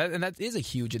enjoyable. And that is a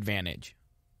huge advantage.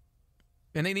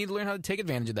 And they need to learn how to take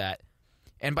advantage of that.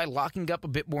 And by locking up a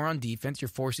bit more on defense, you're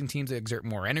forcing teams to exert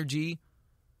more energy.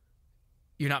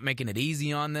 You're not making it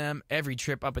easy on them. Every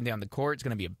trip up and down the court is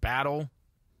going to be a battle.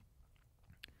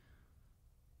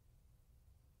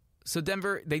 So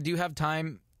Denver, they do have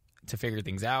time to figure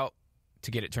things out,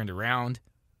 to get it turned around.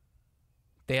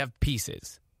 They have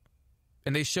pieces.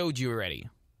 And they showed you already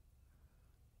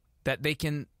that they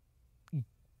can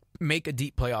make a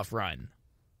deep playoff run.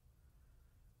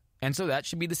 And so that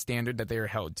should be the standard that they are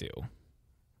held to.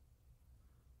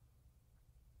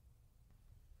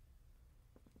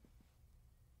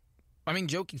 I mean,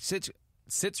 Jokić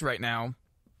sits right now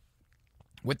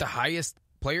with the highest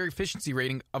player efficiency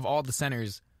rating of all the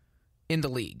centers in the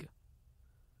league.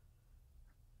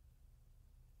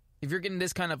 If you're getting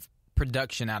this kind of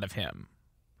production out of him,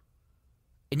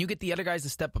 and you get the other guys to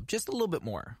step up just a little bit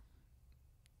more,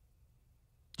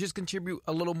 just contribute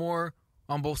a little more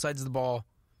on both sides of the ball,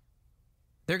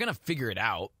 they're going to figure it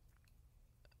out.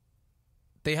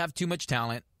 They have too much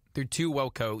talent. They're too well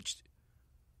coached.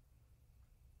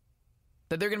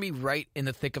 That they're going to be right in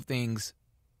the thick of things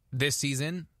this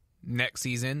season, next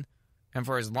season, and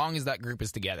for as long as that group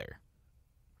is together.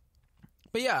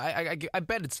 But yeah, I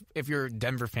bet it's, if you're a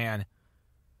Denver fan,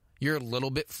 you're a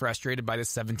little bit frustrated by the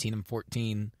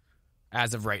 17-14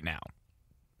 as of right now.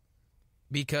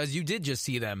 Because you did just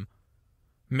see them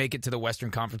make it to the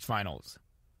Western Conference Finals.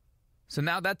 So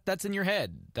now that's in your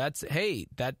head.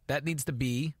 That needs to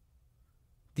be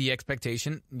the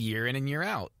expectation year in and year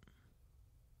out.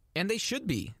 And they should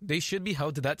be. They should be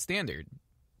held to that standard.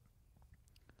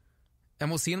 And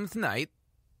we'll see them tonight.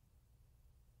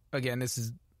 Again, this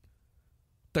is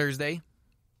Thursday,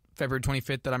 February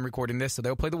 25th that I'm recording this, so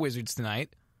they'll play the Wizards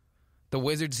tonight. The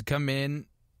Wizards come in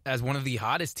as one of the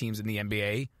hottest teams in the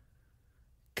NBA,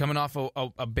 coming off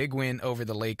a big win over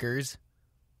the Lakers.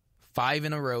 5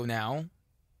 in a row now.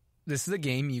 This is a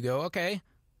game you go, okay.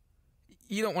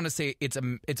 You don't want to say it's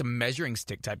a measuring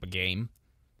stick type of game.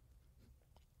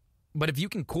 But if you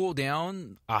can cool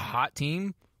down a hot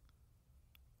team,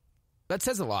 that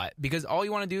says a lot. Because all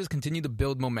you want to do is continue to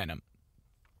build momentum.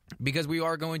 Because we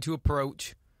are going to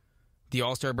approach the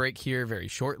All-Star break here very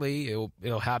shortly.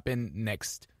 It'll happen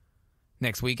next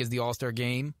week is the All-Star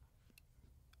game.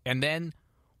 And then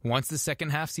once the second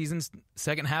half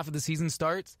of the season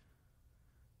starts,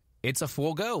 it's a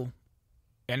full go.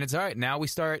 And it's all right. Now we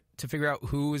start to figure out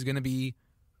who is going to be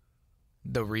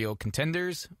the real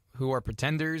contenders, who are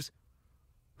pretenders,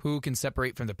 who can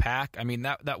separate from the pack. I mean,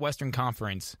 that Western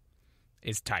Conference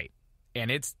is tight,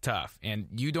 and it's tough. And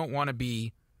you don't want to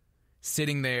be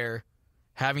sitting there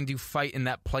having to fight in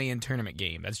that play-in tournament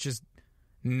game. That's just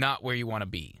not where you want to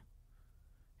be.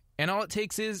 And all it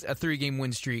takes is a 3-game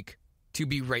win streak to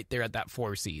be right there at that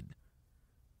 4 seed.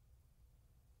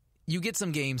 You get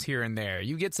some games here and there.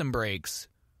 You get some breaks.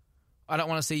 I don't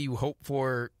want to say you hope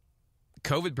for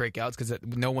COVID breakouts because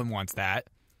no one wants that.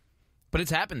 But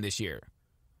it's happened this year.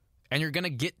 And you're going to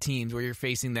get teams where you're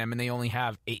facing them and they only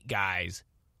have 8 guys,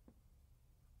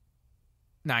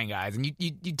 9 guys. And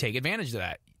you take advantage of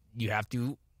that. You have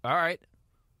to, all right,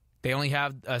 they only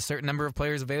have a certain number of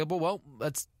players available. Well,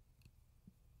 that's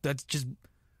just,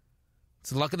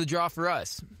 it's the luck of the draw for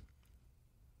us.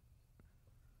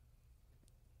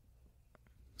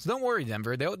 So don't worry,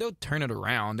 Denver. They'll turn it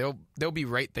around. They'll be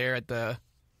right there at the.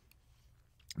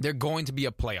 They're going to be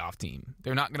a playoff team.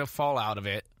 They're not going to fall out of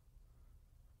it.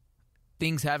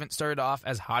 Things haven't started off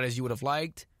as hot as you would have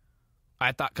liked.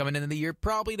 I thought coming into the year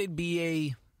probably they'd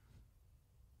be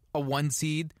a 1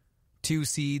 seed, 2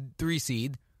 seed, 3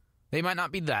 seed. They might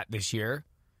not be that this year.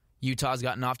 Utah's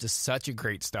gotten off to such a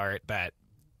great start that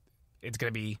it's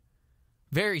going to be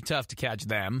very tough to catch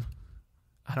them.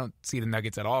 I don't see the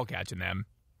Nuggets at all catching them.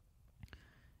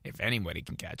 If anybody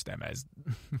can catch them as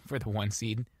for the 1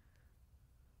 seed.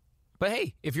 But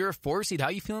hey, if you're a 4 seed, how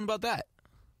are you feeling about that?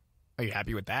 Are you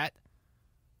happy with that?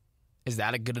 Is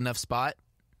that a good enough spot?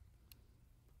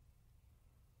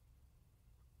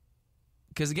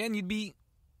 Because again, you'd be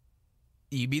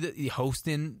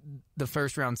hosting the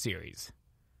first round series.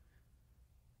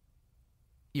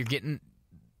 You're getting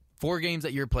 4 games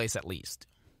at your place at least.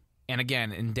 And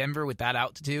again, in Denver with that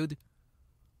altitude,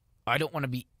 I don't want to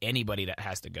be anybody that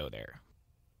has to go there.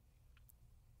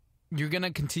 You're going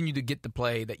to continue to get the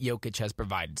play that Jokić has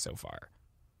provided so far.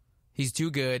 He's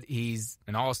too good. He's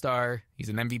an all-star. He's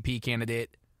an MVP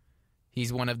candidate.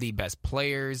 He's one of the best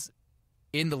players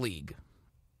in the league.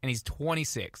 And he's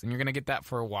 26, and you're going to get that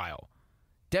for a while.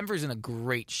 Denver's in a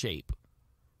great shape.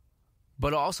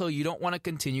 But also, you don't want to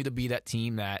continue to be that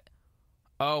team that,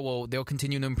 oh, well, they'll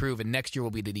continue to improve, and next year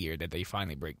will be the year that they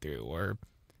finally break through. Or,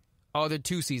 oh, they're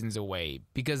 2 seasons away,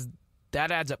 because that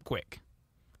adds up quick.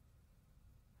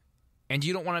 And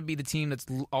you don't want to be the team that's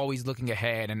always looking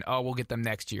ahead and, oh, we'll get them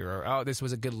next year. Or, oh, this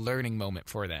was a good learning moment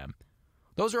for them.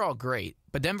 Those are all great.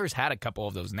 But Denver's had a couple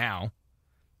of those now.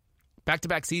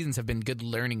 Back-to-back seasons have been good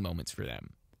learning moments for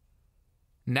them.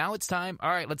 Now it's time,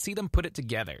 all right, let's see them put it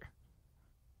together.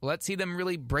 Let's see them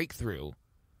really break through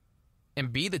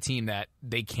and be the team that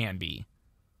they can be.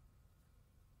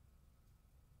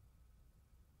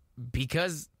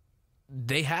 Because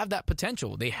they have that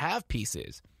potential. They have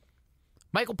pieces.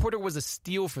 Michael Porter was a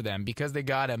steal for them because they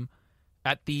got him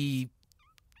at the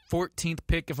 14th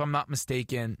pick, if I'm not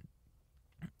mistaken,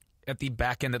 at the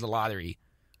back end of the lottery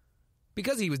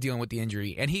because he was dealing with the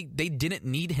injury. And they didn't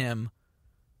need him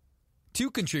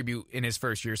to contribute in his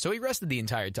first year, so he rested the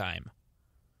entire time.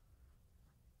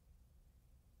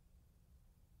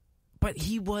 But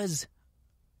he was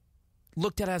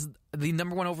looked at as the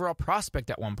number 1 overall prospect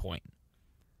at one point.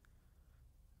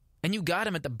 And you got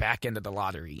him at the back end of the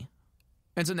lottery.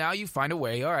 And so now you find a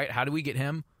way, all right, how do we get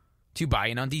him to buy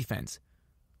in on defense?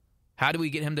 How do we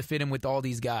get him to fit in with all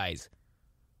these guys?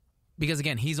 Because,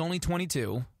 again, he's only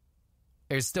 22.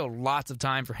 There's still lots of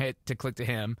time for it to click to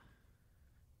him.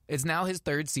 It's now his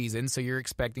 3rd season, so you're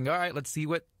expecting, all right, let's see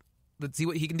what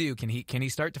he can do. Can he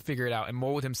start to figure it out and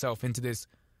mold himself into this?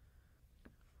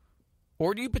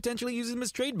 Or do you potentially use him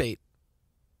as trade bait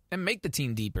and make the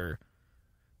team deeper?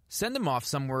 Send him off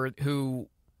somewhere who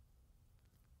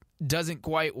doesn't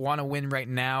quite want to win right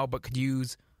now, but could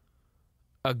use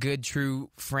a good, true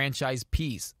franchise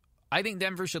piece. I think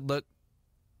Denver should look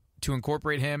to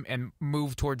incorporate him and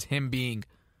move towards him being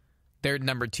their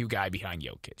number 2 guy behind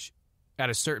Jokić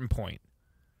at a certain point.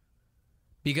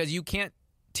 Because you can't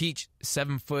teach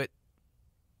 7-foot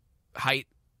height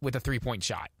with a 3-point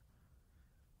shot.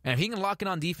 And if he can lock in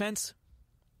on defense,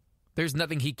 there's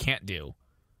nothing he can't do.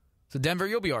 So Denver,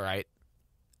 you'll be all right.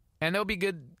 And they'll be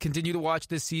good, continue to watch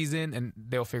this season, and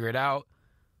they'll figure it out.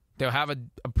 They'll have a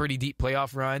pretty deep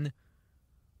playoff run.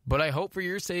 But I hope for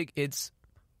your sake,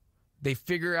 they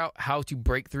figure out how to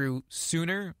break through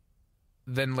sooner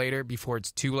than later before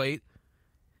it's too late.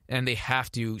 And they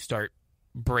have to start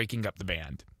breaking up the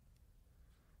band.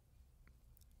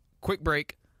 Quick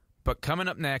break, but coming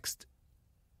up next,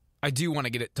 I do want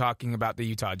to get it talking about the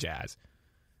Utah Jazz.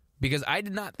 Because I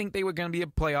did not think they were going to be a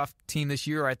playoff team this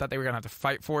year. I thought they were going to have to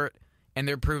fight for it. And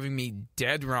they're proving me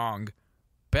dead wrong.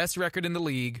 Best record in the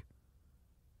league.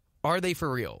 Are they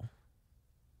for real?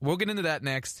 We'll get into that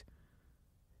next.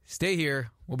 Stay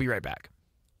here. We'll be right back.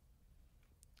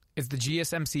 It's the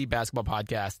GSMC Basketball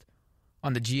Podcast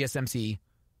on the GSMC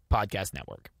Podcast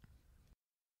Network.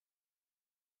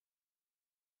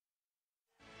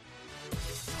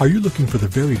 Are you looking for the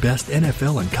very best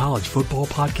NFL and college football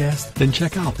podcast? Then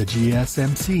check out the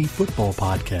GSMC Football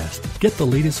Podcast. Get the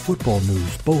latest football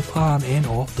news both on and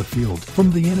off the field.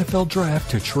 From the NFL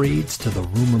Draft to trades to the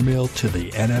rumor mill to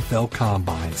the NFL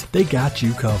Combines, they got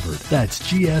you covered. That's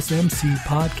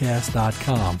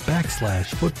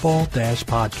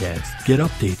GSMCpodcast.com/football-podcast. Get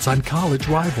updates on college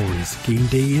rivalries, game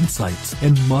day insights,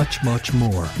 and much, much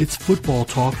more. It's football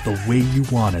talk the way you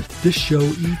want it. This show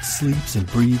eats, sleeps, and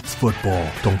breathes football.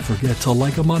 Don't forget to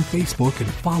like them on Facebook and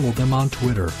follow them on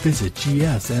Twitter. Visit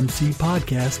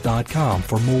GSMCpodcast.com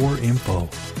for more info.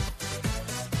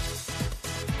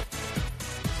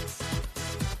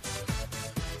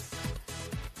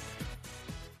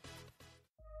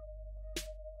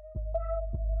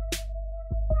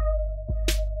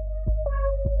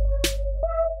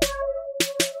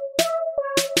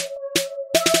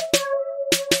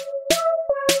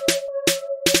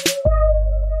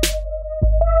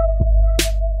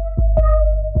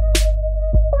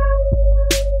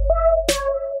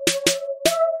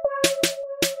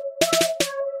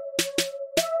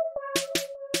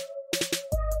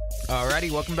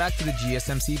 everybody. Welcome back to the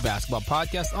GSMC Basketball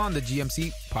Podcast on the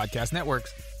GMC Podcast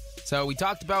Networks. So we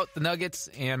talked about the Nuggets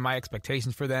and my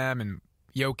expectations for them and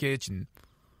Jokić and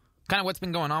kind of what's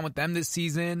been going on with them this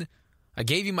season. I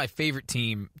gave you my favorite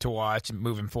team to watch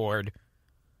moving forward.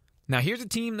 Now here's a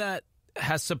team that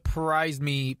has surprised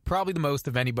me probably the most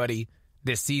of anybody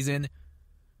this season.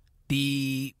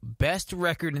 The best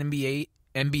record in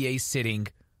NBA sitting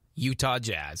Utah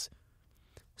Jazz.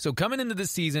 So coming into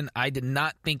this season, I did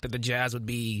not think that the Jazz would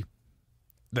be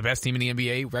the best team in the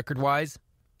NBA record-wise.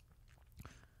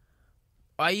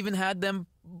 I even had them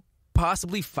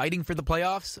possibly fighting for the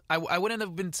playoffs. I wouldn't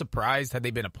have been surprised had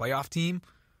they been a playoff team.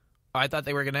 I thought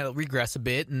they were going to regress a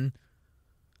bit and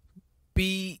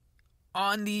be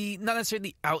on the, not necessarily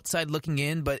the outside looking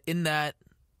in, but in that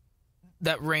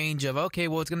range of, okay,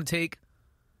 well, it's going to take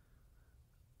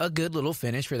a good little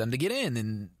finish for them to get in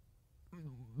and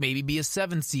maybe be a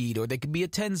 7 seed, or they could be a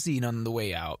 10 seed on the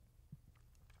way out.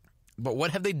 But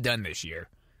what have they done this year?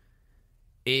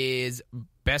 Is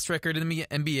best record in the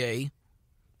NBA,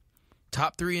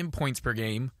 top 3 in points per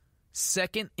game,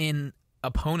 second in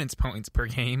opponents' points per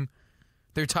game,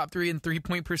 they're top 3 in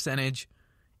 3-point percentage,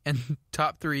 and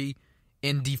top 3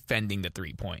 in defending the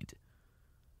 3-point.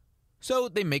 So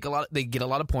they get a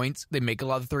lot of points, they make a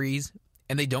lot of threes,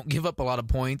 and they don't give up a lot of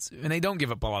points, and they don't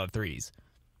give up a lot of threes.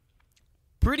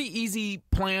 Pretty easy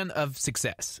plan of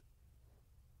success.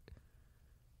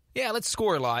 Yeah, let's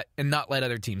score a lot and not let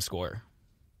other teams score.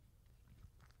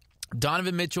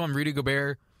 Donovan Mitchell and Rudy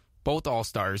Gobert, both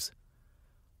all-stars,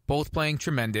 both playing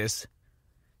tremendous.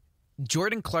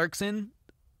 Jordan Clarkson,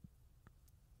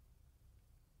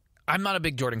 I'm not a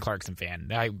big Jordan Clarkson fan.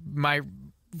 My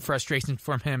frustrations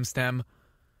from him stem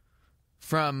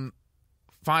from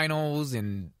finals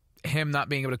and him not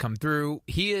being able to come through.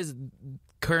 He is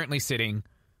currently sitting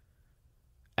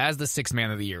as the 6th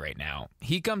man of the year right now.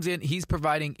 He comes in, he's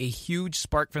providing a huge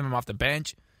spark for them off the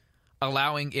bench,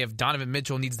 allowing if Donovan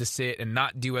Mitchell needs to sit and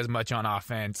not do as much on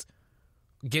offense,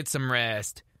 get some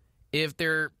rest. If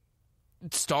they're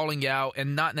stalling out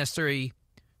and not necessarily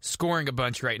scoring a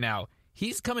bunch right now,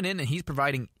 he's coming in and he's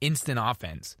providing instant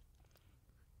offense.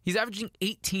 He's averaging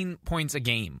 18 points a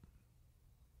game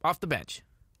off the bench.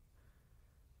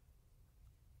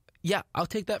 Yeah, I'll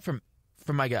take that from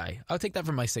my guy. I'll take that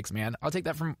from my 6th man. I'll take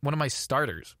that from one of my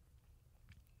starters.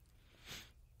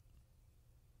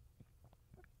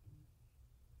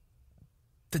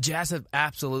 The Jazz have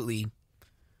absolutely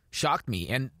shocked me,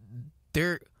 and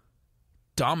they're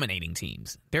dominating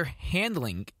teams. They're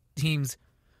handling teams.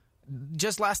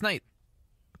 Just last night,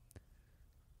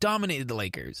 dominated the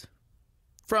Lakers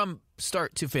from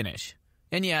start to finish.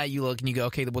 And yeah, you look and you go,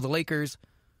 okay, well, the Lakers,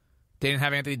 they didn't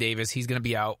have Anthony Davis. He's going to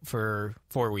be out for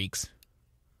 4 weeks.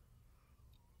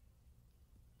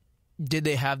 Did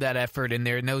they have that effort in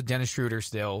there? No Dennis Schroeder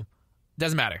still.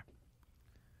 Doesn't matter.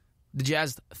 The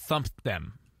Jazz thumped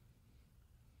them.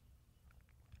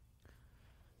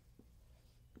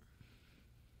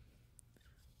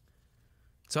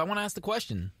 So I want to ask the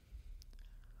question,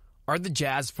 are the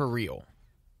Jazz for real?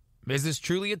 Is this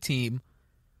truly a team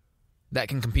that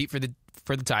can compete for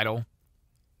the title,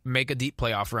 make a deep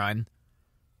playoff run?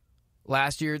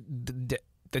 Last year,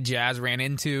 the Jazz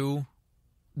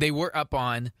they were up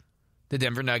on the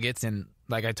Denver Nuggets, and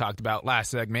like I talked about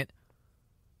last segment,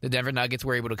 the Denver Nuggets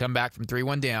were able to come back from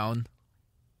 3-1 down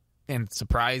and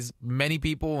surprise many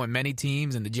people and many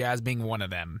teams, and the Jazz being one of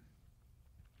them.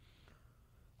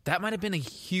 That might have been a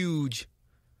huge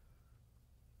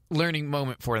learning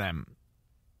moment for them.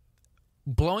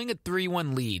 Blowing a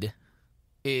 3-1 lead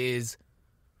is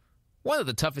one of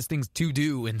the toughest things to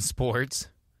do in sports.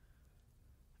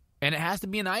 And it has to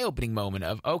be an eye-opening moment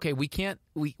of, okay, we can't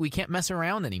mess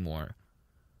around anymore.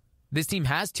 This team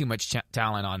has too much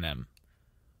talent on them.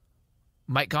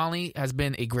 Mike Conley has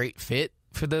been a great fit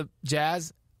for the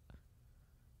Jazz.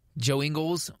 Joe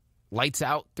Ingles, lights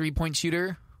out 3-point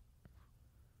shooter.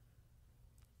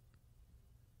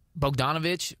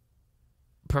 Bogdanović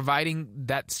providing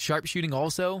that sharp shooting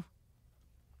also.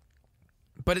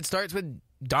 But it starts with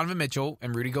Donovan Mitchell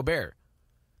and Rudy Gobert.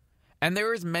 And there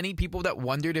was many people that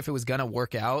wondered if it was going to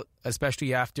work out,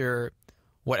 especially after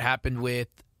what happened with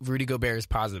Rudy Gobert's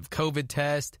positive COVID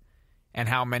test and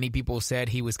how many people said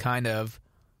he was kind of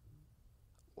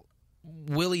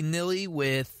willy-nilly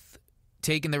with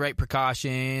taking the right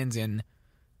precautions and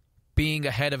being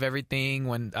ahead of everything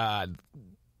when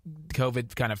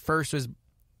COVID kind of first was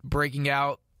breaking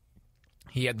out.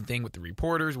 He had the thing with the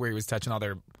reporters where he was touching all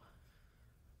their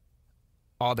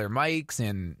mics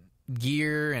and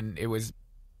gear, and it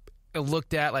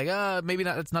looked at like, maybe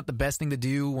that's not the best thing to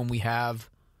do when we have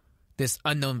this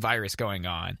unknown virus going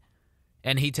on.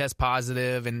 and he tests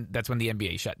positive, and that's when the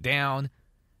NBA shut down.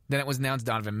 Then it was announced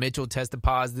Donovan Mitchell tested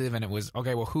positive, and it was,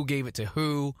 okay, well, who gave it to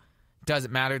who?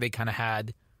 Doesn't matter. They kind of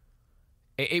had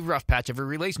a rough patch of a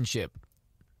relationship.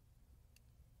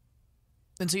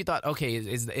 And so you thought, okay,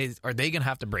 are they going to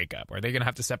have to break up? Are they going to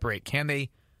have to separate? Can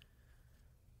they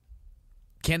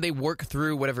work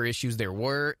through whatever issues there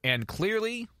were? And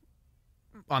clearly,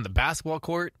 on the basketball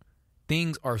court,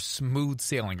 things are smooth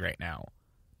sailing right now.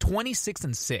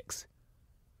 26-6.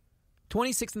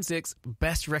 26-6,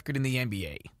 best record in the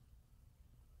NBA.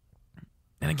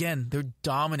 And again, they're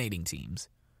dominating teams.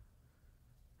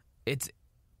 It's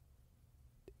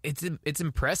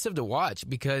impressive to watch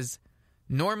because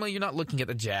normally you're not looking at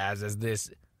the Jazz as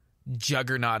this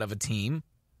juggernaut of a team.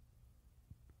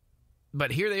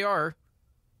 But here they are,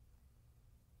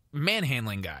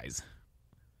 manhandling guys.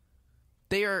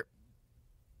 They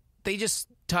just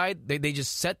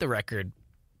set the record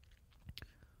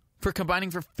for combining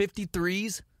for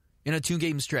 53s in a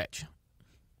 2-game stretch.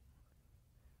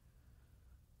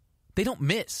 They don't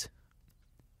miss.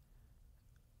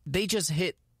 They just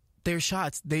hit their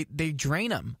shots. They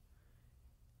drain them.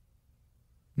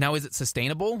 Now, is it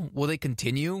sustainable? Will they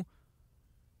continue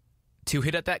to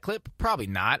hit at that clip? Probably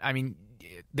not. I mean,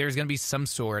 there's going to be some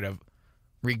sort of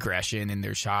regression in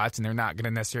their shots, and they're not going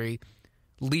to necessarily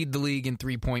lead the league in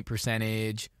three-point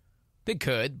percentage. They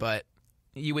could, but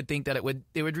you would think that it would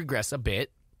regress a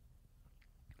bit.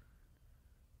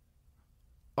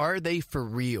 Are they for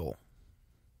real?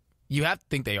 You have to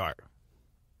think they are.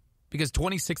 Because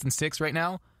 26-6 right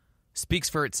now speaks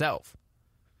for itself.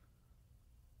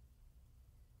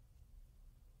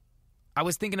 I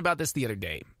was thinking about this the other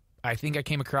day. I think I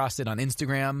came across it on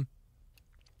Instagram,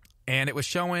 and it was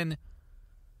showing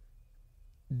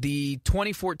the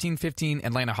 2014-15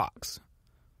 Atlanta Hawks.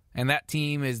 And that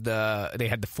team they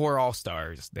had the 4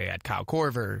 All-Stars. They had Kyle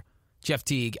Korver, Jeff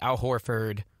Teague, Al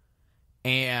Horford,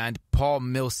 and Paul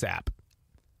Millsap.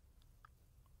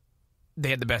 They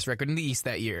had the best record in the East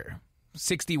that year.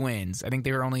 60 wins. I think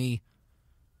they were only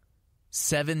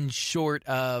 7 short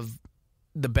of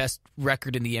the best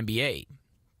record in the NBA.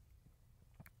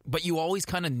 But you always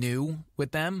kind of knew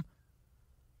with them,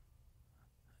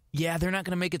 yeah, they're not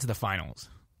going to make it to the finals.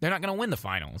 They're not going to win the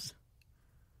finals.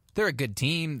 They're a good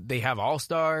team. They have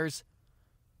all-stars.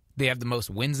 They have the most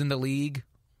wins in the league.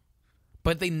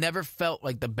 But they never felt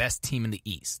like the best team in the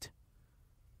East.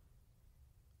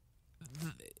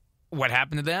 What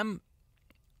happened to them?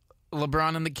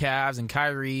 LeBron and the Cavs and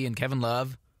Kyrie and Kevin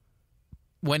Love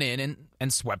went in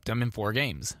and swept them in 4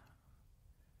 games.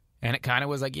 And it kind of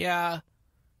was like, yeah,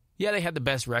 they had the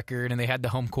best record and they had the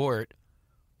home court,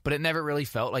 but it never really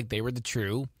felt like they were the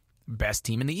true best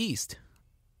team in the East.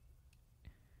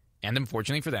 And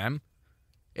unfortunately for them,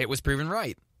 it was proven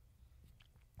right.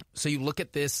 So you look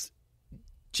at this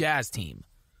Jazz team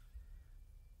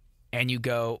and you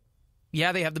go,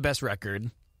 yeah, they have the best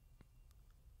record,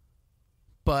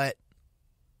 but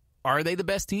are they the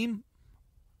best team?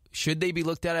 Should they be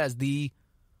looked at as the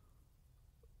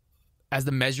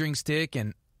measuring stick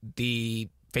and the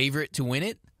favorite to win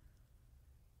it?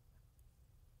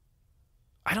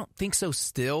 I don't think so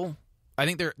still. I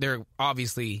think they're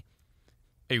obviously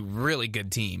a really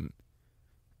good team.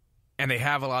 And they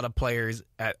have a lot of players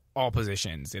at all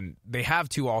positions. And they have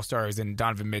 2 All-Stars in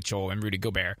Donovan Mitchell and Rudy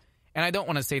Gobert. And I don't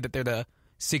want to say that they're the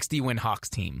 60-win Hawks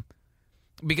team.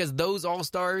 Because those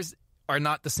All-Stars are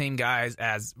not the same guys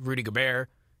as Rudy Gobert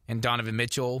and Donovan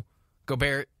Mitchell.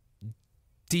 Gobert,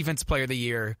 Defensive Player of the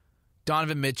Year.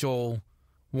 Donovan Mitchell,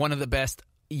 one of the best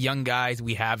young guys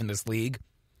we have in this league.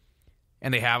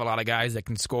 And they have a lot of guys that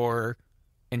can score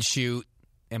and shoot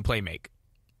and play make.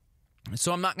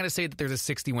 So I'm not going to say that there's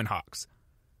a 60-win Hawks.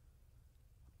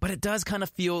 But it does kind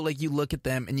of feel like you look at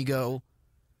them and you go,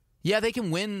 yeah, they can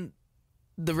win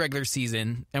the regular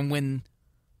season and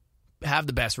have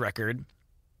the best record.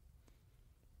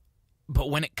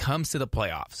 But when it comes to the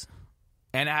playoffs,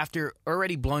 and after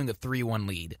already blowing a 3-1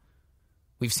 lead,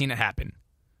 we've seen it happen.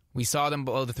 We saw them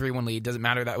blow the 3-1 lead. Doesn't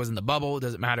matter that was in the bubble.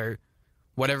 Doesn't matter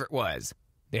whatever it was.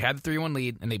 They had the 3-1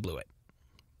 lead, and they blew it.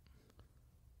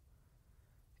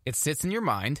 It sits in your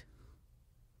mind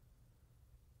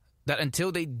that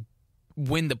until they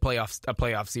win a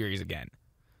playoff series again,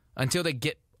 until they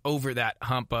get over that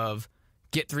hump of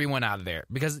get 3-1 out of there,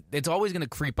 because it's always going to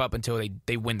creep up until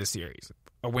they win the series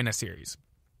or win a series.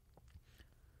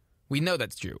 We know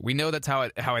that's true. We know that's how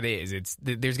it is.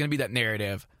 There's going to be that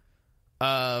narrative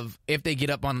of if they get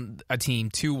up on a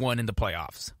team 2-1 in the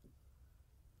playoffs,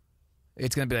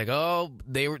 it's going to be like, oh,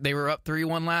 they were up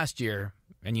 3-1 last year,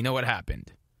 and you know what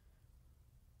happened.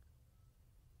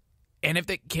 And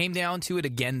if it came down to it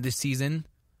again this season,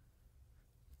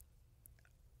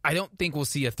 I don't think we'll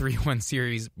see a 3-1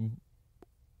 series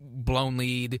blown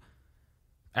lead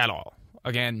at all.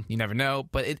 Again, you never know,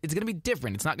 but it's going to be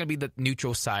different. It's not going to be the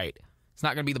neutral site. It's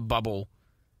not going to be the bubble.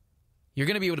 You're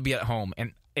going to be able to be at home.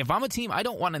 And if I'm a team, I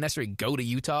don't want to necessarily go to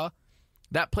Utah.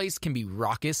 That place can be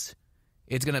raucous.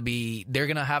 It's going to be, they're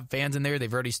going to have fans in there.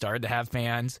 They've already started to have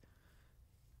fans.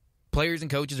 Players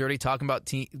and coaches are already talking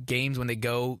about games when they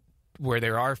go where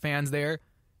there are fans there.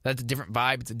 That's a different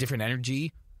vibe. It's a different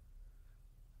energy.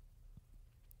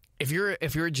 If you're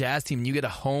a Jazz team and you get a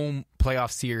home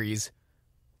playoff series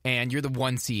and you're the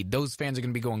 1 seed, those fans are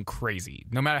going to be going crazy.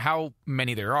 No matter how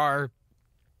many there are,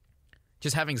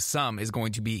 just having some is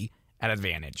going to be an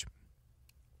advantage.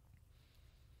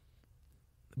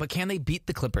 But can they beat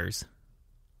the Clippers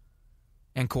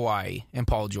and Kawhi and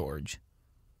Paul George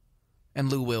and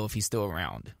Lou Will if he's still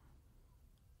around?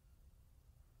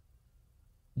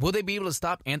 Will they be able to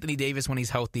stop Anthony Davis when he's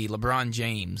healthy, LeBron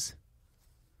James?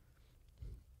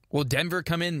 Will Denver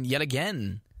come in yet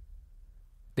again?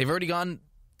 They've already gone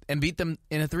and beat them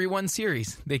in a 3-1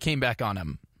 series. They came back on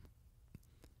them.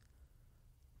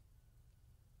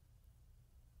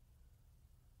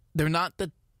 They're not the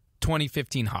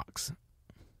 2015 Hawks.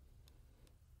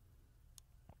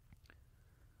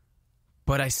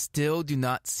 But I still do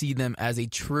not see them as a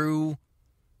true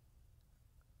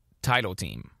title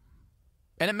team.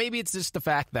 And maybe it's just the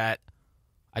fact that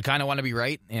I kind of want to be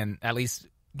right and at least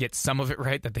get some of it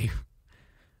right.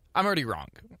 I'm already wrong.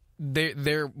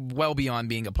 They're well beyond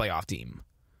being a playoff team.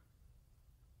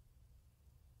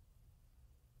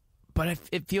 But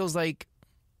it feels like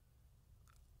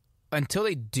until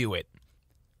they do it,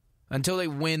 until they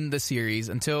win the series,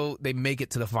 until they make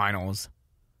it to the finals,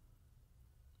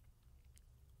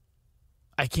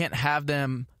 I can't have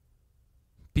them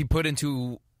be put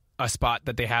into a spot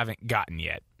that they haven't gotten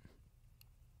yet.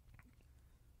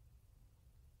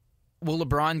 Will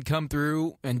LeBron come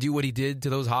through and do what he did to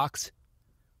those Hawks?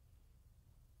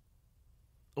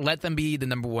 Let them be the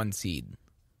number 1 seed.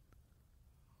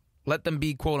 Let them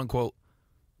be, quote-unquote,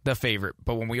 the favorite.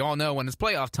 But when we all know when it's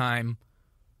playoff time,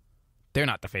 they're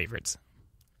not the favorites.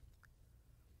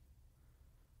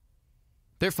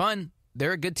 They're fun.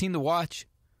 They're a good team to watch.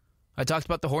 I talked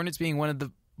about the Hornets being one of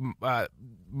the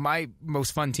my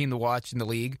most fun team to watch in the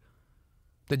league.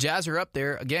 The Jazz are up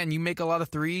there. Again, you make a lot of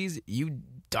threes. You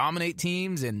dominate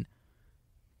teams and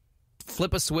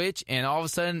flip a switch, and all of a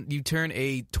sudden you turn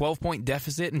a 12-point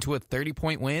deficit into a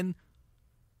 30-point win.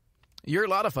 You're a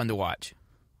lot of fun to watch.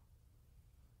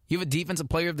 You have a Defensive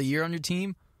Player of the Year on your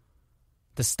team,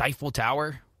 the Stifle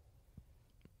Tower.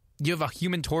 You have a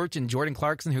Human Torch in Jordan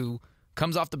Clarkson who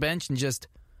comes off the bench and just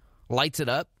lights it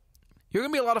up. You're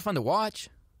going to be a lot of fun to watch.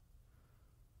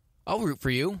 I'll root for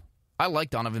you. I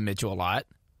like Donovan Mitchell a lot.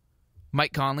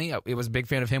 Mike Conley, I was a big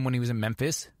fan of him when he was in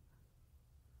Memphis.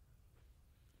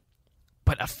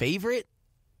 But a favorite?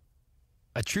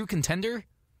 A true contender?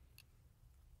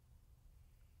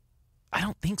 I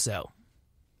don't think so.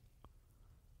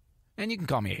 And you can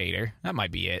call me a hater. That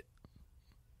might be it.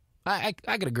 I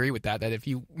could agree with that if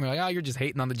you were like, oh, you're just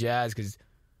hating on the Jazz because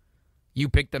you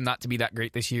picked them not to be that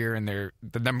great this year and they're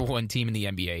the number 1 team in the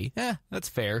NBA. That's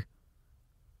fair.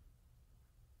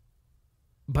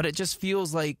 But it just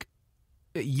feels like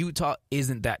Utah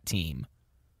isn't that team.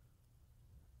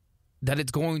 That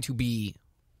it's going to be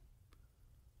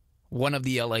one of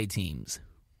the LA teams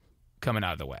coming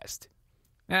out of the West.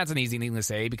 And that's an easy thing to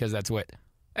say because that's what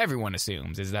everyone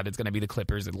assumes, is that it's going to be the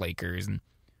Clippers and Lakers, and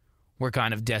we're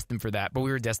kind of destined for that. But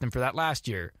we were destined for that last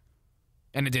year,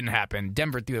 and it didn't happen.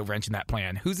 Denver threw a wrench in that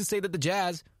plan. Who's to say that the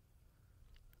Jazz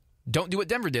don't do what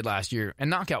Denver did last year and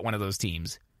knock out one of those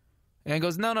teams? And it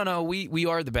goes, no, we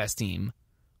are the best team.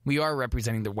 We are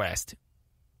representing the West.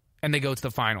 And they go to the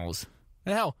finals.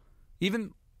 And hell,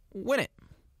 even win it.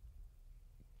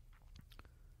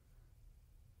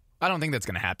 I don't think that's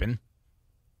going to happen.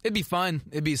 It'd be fun.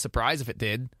 It'd be a surprise if it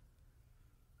did.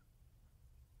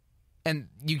 And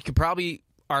you could probably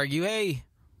argue, hey,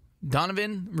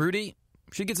 Donovan, Rudy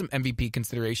should get some MVP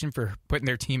consideration for putting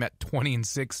their team at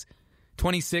 26-6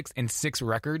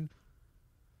 record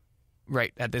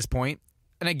right at this point.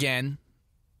 And again,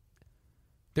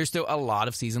 there's still a lot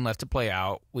of season left to play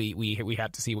out. We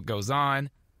have to see what goes on.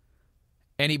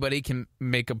 Anybody can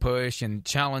make a push and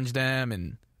challenge them,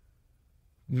 and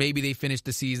maybe they finish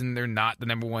the season. They're not the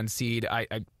number 1 seed.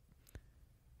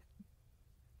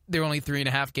 They're only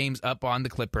 3.5 games up on the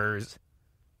Clippers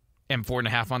and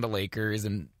 4.5 on the Lakers.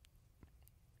 And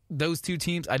those two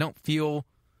teams, I don't feel...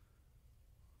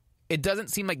 It doesn't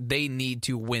seem like they need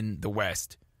to win the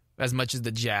West as much as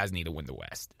the Jazz need to win the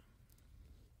West.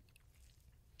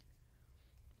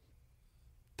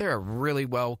 they're a really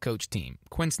well-coached team.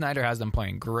 Quinn Snyder has them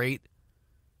playing great.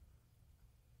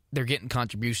 They're getting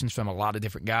contributions from a lot of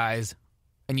different guys.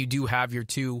 And you do have your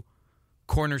two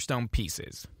cornerstone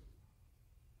pieces.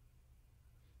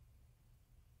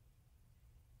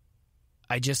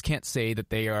 I just can't say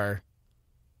that they are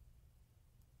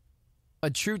a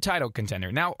true title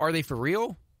contender. Now, are they for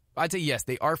real? I'd say yes,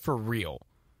 they are for real.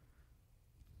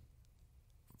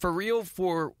 For real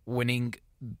for winning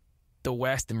the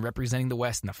West and representing the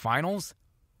West in the finals?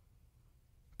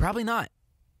 Probably not.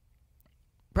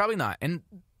 Probably not. And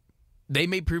they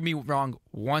may prove me wrong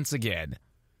once again.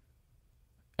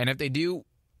 And if they do,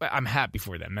 I'm happy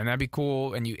for them. And that'd be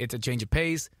cool. And it's a change of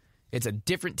pace. It's a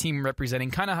different team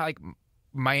representing, kind of like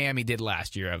Miami did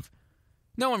last year. Of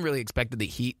no one really expected the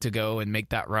Heat to go and make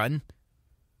that run.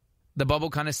 The bubble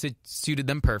kind of suited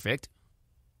them perfect.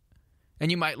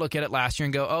 And you might look at it last year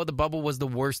and go, oh, the bubble was the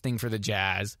worst thing for the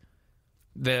Jazz.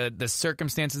 The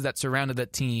circumstances that surrounded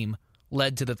that team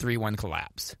led to the 3-1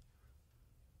 collapse.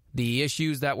 The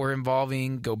issues that were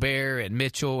involving Gobert and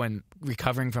Mitchell and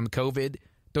recovering from COVID,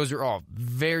 those are all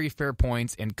very fair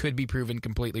points and could be proven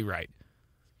completely right.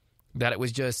 That it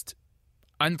was just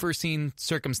unforeseen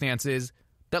circumstances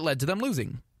that led to them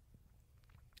losing.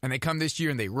 And they come this year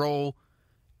and they roll,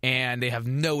 and they have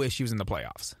no issues in the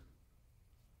playoffs.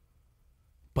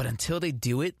 But until they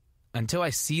do it, until I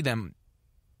see them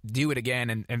do it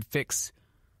again and fix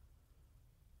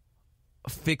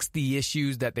the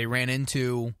issues that they ran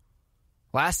into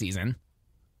last season,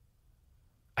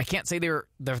 I can't say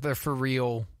they're for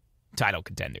real title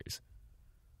contenders.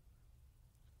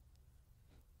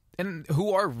 And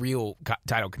who are real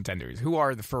title contenders? Who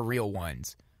are the for real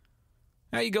ones?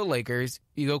 Now you go Lakers,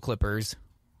 you go Clippers.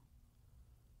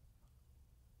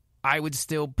 I would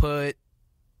still put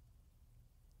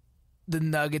the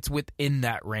Nuggets within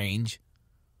that range.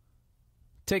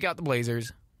 Take out the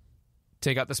Blazers.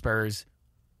 Take out the Spurs.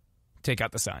 Take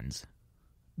out the Suns.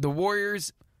 The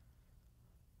Warriors,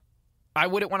 I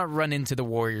wouldn't want to run into the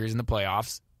Warriors in the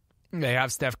playoffs. They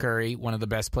have Steph Curry, one of the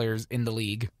best players in the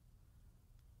league.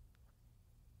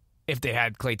 If they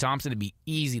had Klay Thompson, it'd be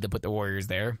easy to put the Warriors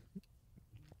there.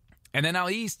 And then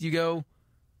out east, you go,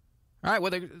 all right,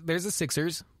 well, there's the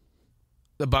Sixers.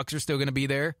 The Bucks are still going to be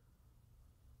there.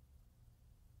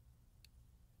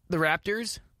 The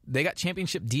Raptors, they got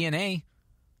championship DNA.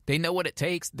 They know what it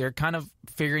takes. They're kind of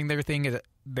figuring their thing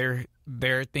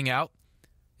out.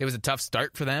 It was a tough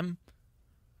start for them.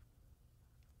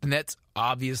 The Nets,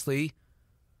 obviously,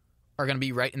 are going to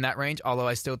be right in that range, although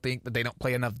I still think that they don't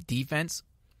play enough defense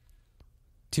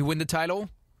to win the title.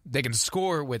 They can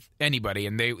score with anybody,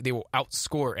 and they will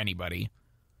outscore anybody.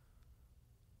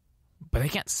 But they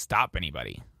can't stop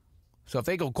anybody. So if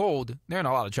they go cold, they're in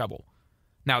a lot of trouble.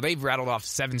 Now, they've rattled off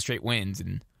 7 straight wins,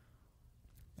 and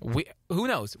who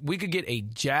knows? We could get a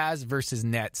Jazz versus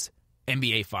Nets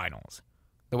NBA Finals.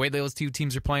 The way those two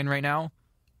teams are playing right now,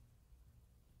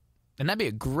 and that'd be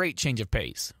a great change of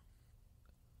pace.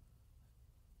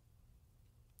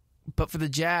 But for the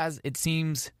Jazz, it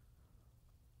seems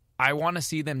I want to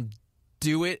see them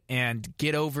do it and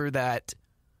get over that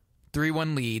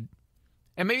 3-1 lead.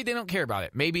 And maybe they don't care about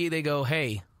it. Maybe they go,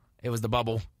 hey, it was the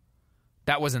bubble.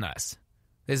 That wasn't us.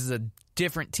 This is a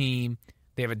different team.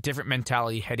 They have a different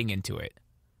mentality heading into it.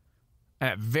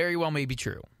 And that very well may be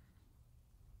true.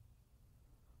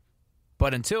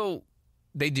 But until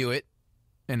they do it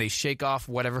and they shake off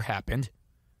whatever happened,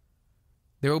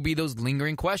 there will be those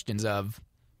lingering questions of,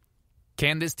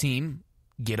 can this team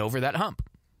get over that hump?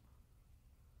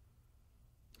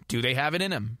 Do they have it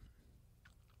in them?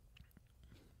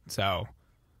 So,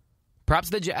 props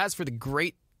to the Jazz for the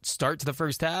great start to the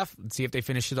first half. Let's see if they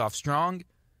finish it off strong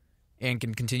and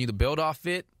can continue to build off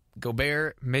it.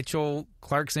 Gobert, Mitchell,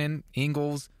 Clarkson,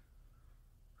 Ingles,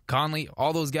 Conley,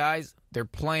 all those guys, they're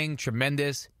playing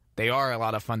tremendous. They are a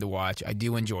lot of fun to watch. I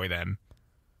do enjoy them.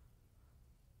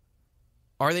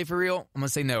 Are they for real? I'm going to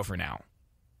say no for now.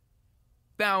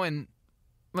 Now, in,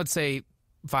 let's say,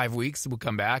 5 weeks, we'll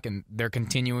come back and they're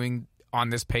continuing on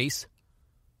this pace.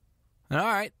 And all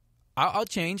right, I'll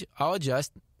change. I'll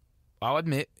adjust. I'll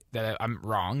admit that I'm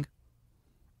wrong.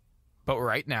 But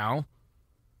right now,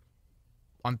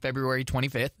 on February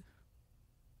 25th,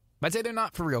 I'd say they're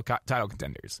not for real title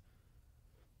contenders.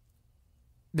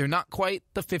 They're not quite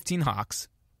the 15 Hawks,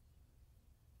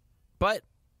 but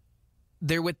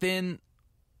they're within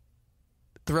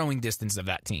throwing distance of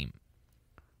that team.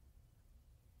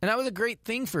 And that was a great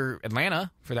thing for Atlanta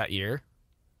for that year.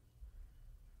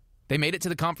 They made it to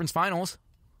the conference finals.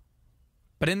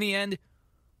 But in the end,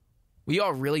 we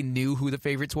all really knew who the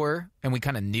favorites were, and we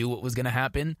kind of knew what was going to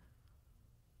happen.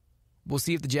 We'll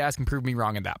see if the Jazz can prove me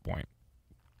wrong at that point.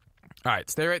 All right,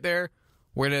 stay right there.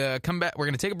 We're going to come back. We're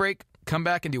going to take a break, come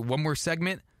back, and do one more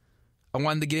segment. I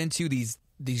wanted to get into these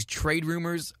trade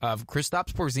rumors of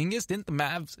Kristaps Porzingis. Didn't the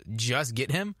Mavs just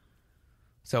get him?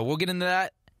 So we'll get into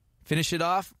that, finish it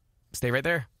off. Stay right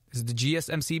there. This is the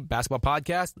GSMC Basketball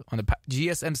Podcast on the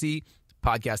GSMC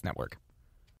Podcast Network.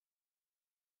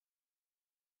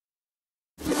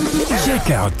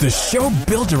 Check out the show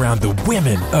built around the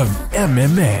women of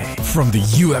MMA. From the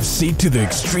UFC to the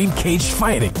extreme cage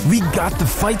fighting, we got the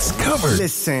fights covered.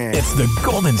 Listen. It's the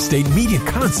Golden State Media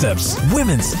Concepts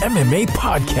Women's MMA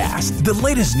Podcast. The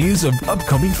latest news of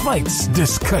upcoming fights,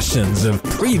 discussions of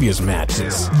previous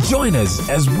matches. Join us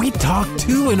as we talk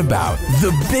to and about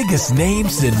the biggest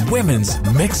names in women's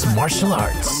mixed martial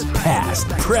arts, past,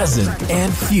 present,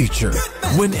 and future.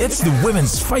 When it's the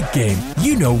women's fight game,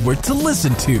 you know where to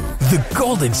listen to. The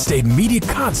Golden State Media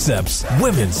Concepts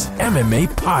Women's MMA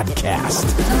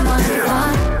Podcast.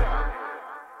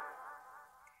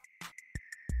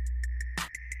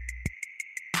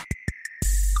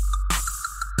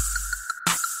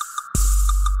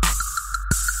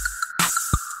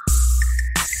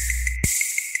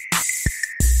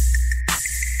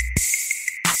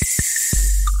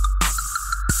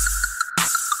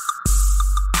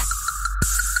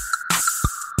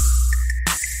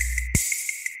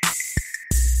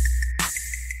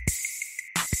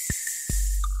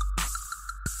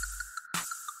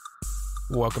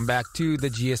 Welcome back to the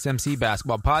GSMC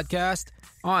Basketball Podcast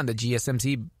on the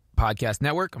GSMC Podcast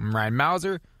Network. I'm Ryan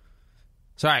Mauser.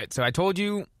 So I told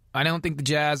you I don't think the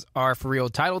Jazz are for real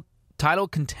title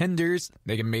contenders.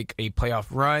 They can make a playoff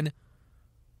run,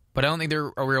 but I don't think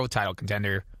they're a real title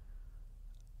contender.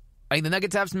 I think the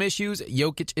Nuggets have some issues.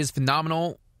 Jokić is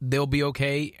phenomenal. They'll be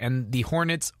okay. And the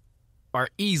Hornets are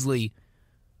easily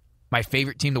my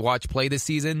favorite team to watch play this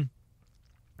season.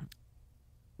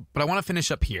 But I want to finish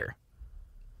up here.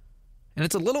 And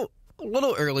it's a little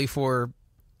early for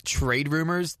trade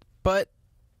rumors, but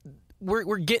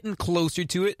we're getting closer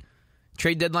to it.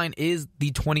 Trade deadline is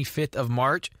the 25th of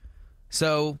March,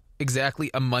 so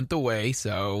exactly a month away.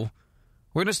 So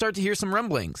we're going to start to hear some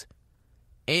rumblings.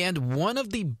 And one of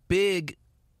the big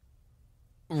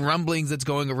rumblings that's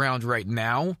going around right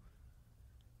now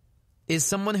is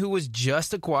someone who was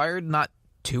just acquired not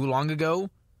too long ago.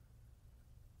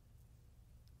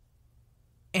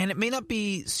 And it may not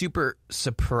be super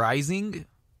surprising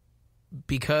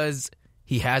because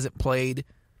he hasn't played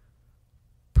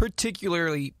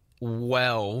particularly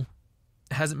well.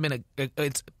 It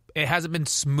hasn't been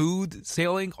smooth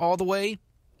sailing all the way.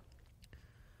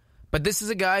 But this is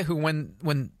a guy who, when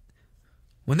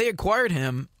they acquired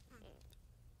him,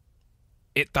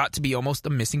 it thought to be almost a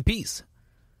missing piece.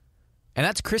 And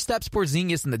that's Kristaps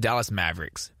Porzingis and the Dallas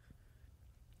Mavericks.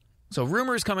 So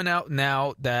rumors coming out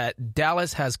now that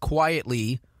Dallas has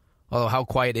quietly, although how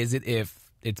quiet is it if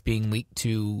it's being leaked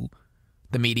to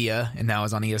the media and now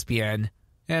is on ESPN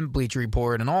and Bleacher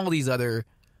Report and all these other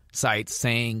sites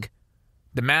saying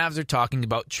the Mavs are talking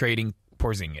about trading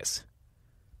Porzingis.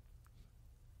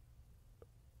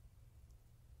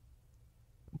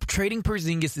 Trading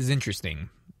Porzingis is interesting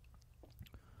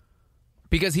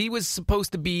because he was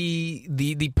supposed to be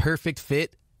the perfect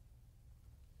fit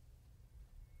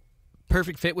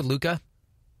with Luka.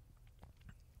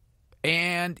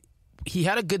 And he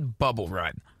had a good bubble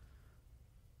run.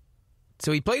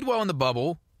 So he played well in the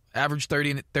bubble, averaged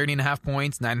 30.5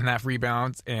 points, 9.5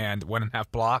 rebounds, and 1.5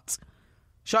 blocks.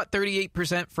 Shot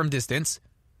 38% from distance.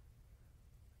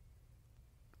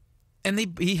 And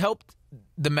he helped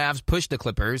the Mavs push the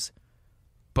Clippers.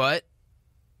 But,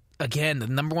 again, the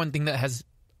number one thing that has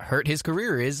hurt his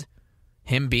career is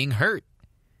him being hurt.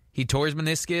 He tore his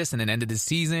meniscus and then ended his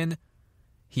season.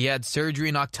 He had surgery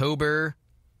in October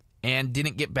and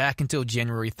didn't get back until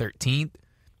January 13th.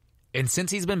 And since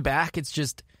he's been back, it's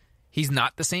just, he's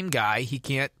not the same guy. He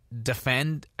can't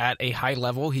defend at a high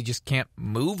level. He just can't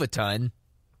move a ton.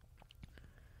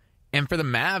 And for the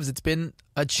Mavs, it's been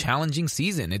a challenging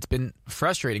season. It's been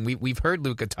frustrating. We've heard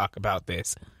Luka talk about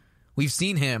this. We've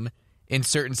seen him in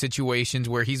certain situations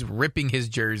where he's ripping his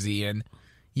jersey, and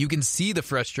you can see the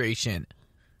frustration.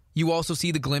 You also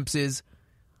see the glimpses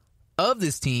of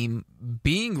this team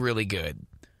being really good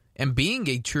and being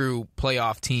a true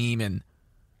playoff team. And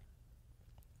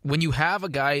when you have a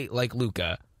guy like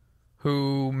Luka,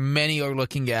 who many are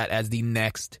looking at as the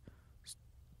next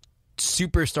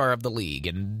superstar of the league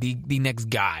and the next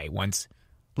guy once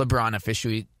LeBron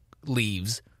officially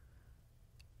leaves,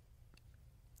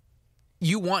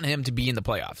 you want him to be in the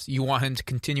playoffs. You want him to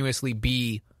continuously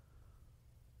be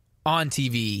on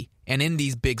TV and in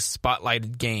these big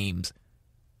spotlighted games.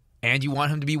 And you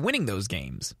want him to be winning those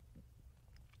games.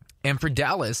 And for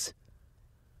Dallas,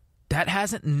 that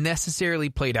hasn't necessarily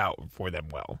played out for them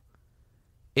well.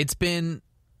 It's been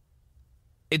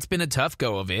a tough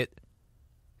go of it.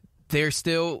 They're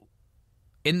still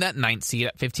in that 9th seed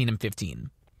at 15-15.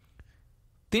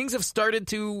 Things have started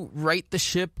to right the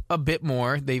ship a bit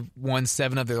more. They've won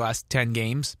 7 of their last 10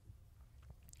 games.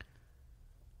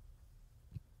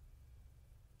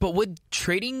 But would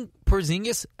trading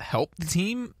Porzingis help the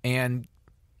team and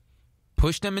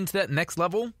push them into that next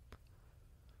level?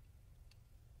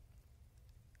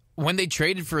 When they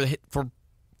traded for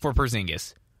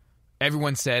Porzingis,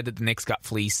 everyone said that the Knicks got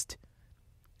fleeced,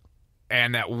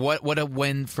 and that what a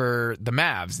win for the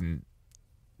Mavs and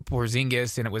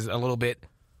Porzingis, and it was a little bit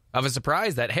of a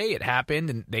surprise that, hey, it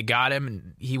happened, and they got him,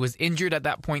 and he was injured at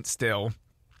that point still,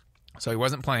 so he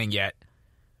wasn't playing yet,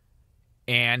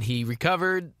 and he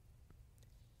recovered,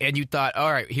 and you thought,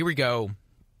 all right, here we go.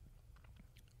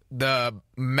 The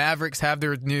Mavericks have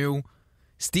their new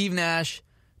Steve Nash,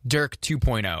 Dirk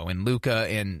 2.0, and Luka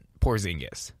and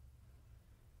Porzingis.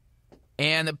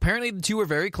 And apparently the two are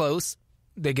very close.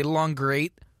 They get along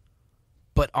great.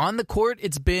 But on the court,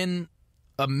 it's been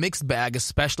a mixed bag,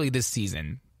 especially this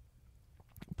season.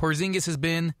 Porzingis has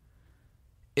been...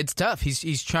 It's tough.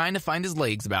 He's trying to find his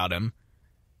legs about him.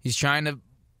 He's trying to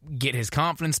get his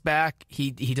confidence back.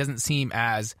 He doesn't seem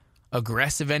as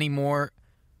aggressive anymore.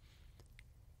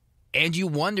 And you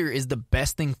wonder, is the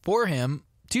best thing for him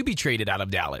to be traded out of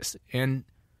Dallas? And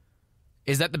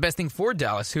is that the best thing for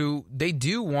Dallas, who they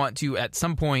do want to, at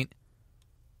some point,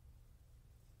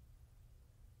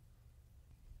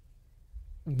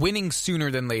 winning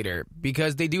sooner than later,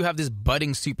 because they do have this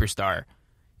budding superstar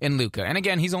in Luka. And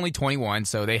again, he's only 21,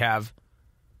 so they have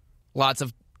lots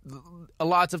of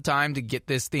time to get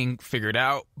this thing figured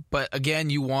out. But again,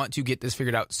 you want to get this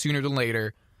figured out sooner than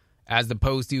later, as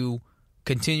opposed to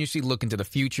continuously look into the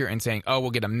future and saying, oh, we'll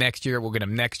get him next year,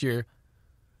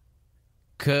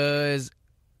 because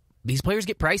these players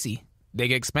get pricey. They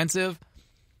get expensive.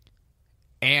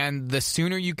 And the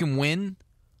sooner you can win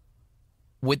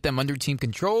with them under team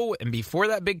control and before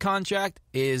that big contract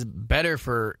is better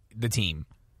for the team.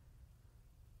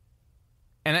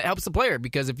 And it helps the player,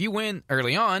 because if you win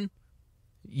early on,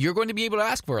 you're going to be able to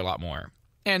ask for a lot more.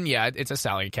 And yeah, it's a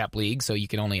salary cap league, so you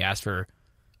can only ask for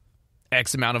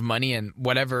X amount of money, and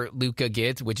whatever Luka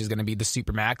gets, which is going to be the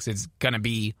Supermax, is going to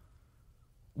be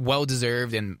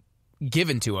well-deserved and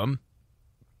given to him.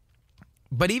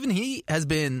 But even he has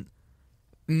been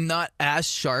not as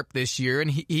sharp this year,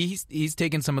 and he's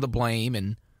taken some of the blame,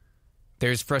 and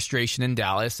there's frustration in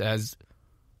Dallas as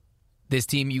this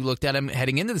team, you looked at him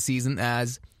heading into the season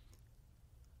as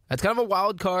that's kind of a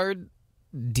wild card,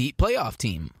 deep playoff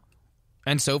team.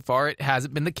 And so far, it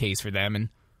hasn't been the case for them, and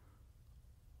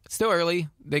it's still early.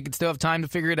 They could still have time to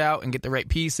figure it out and get the right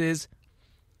pieces.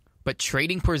 But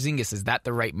trading Porzingis, is that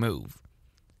the right move?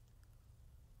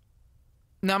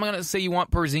 Now, I'm going to say you want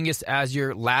Porzingis as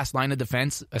your last line of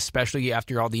defense, especially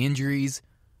after all the injuries.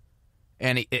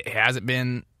 And it hasn't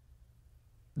been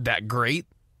that great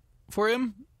for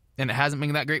him. And it hasn't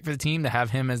been that great for the team to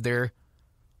have him as their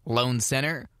lone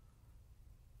center.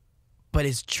 But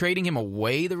is trading him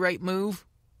away the right move?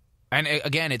 And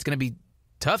again, it's going to be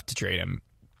tough to trade him,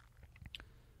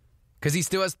 because he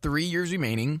still has 3 years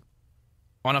remaining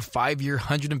on a 5-year,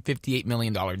 $158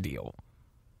 million deal.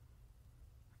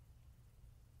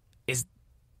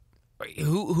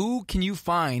 Who can you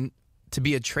find to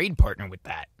be a trade partner with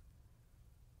that?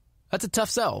 That's a tough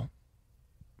sell.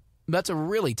 That's a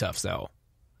really tough sell.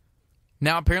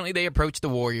 Now, apparently they approached the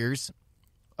Warriors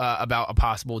about a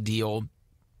possible deal,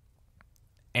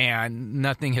 and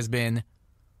nothing has been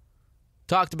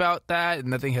talked about that, and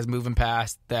nothing has moved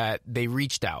past that. They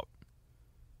reached out.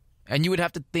 And you would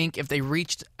have to think, if they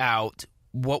reached out,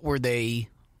 what were they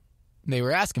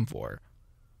were asking for?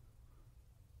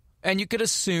 And you could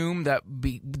assume that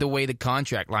the way the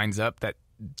contract lines up, that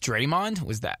Draymond,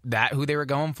 was that who they were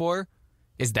going for?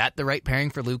 Is that the right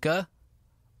pairing for Luka?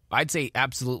 I'd say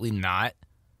absolutely not.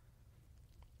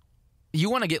 You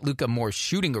want to get Luka more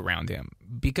shooting around him,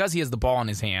 because he has the ball in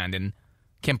his hand and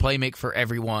can play make for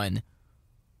everyone.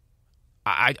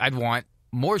 I'd want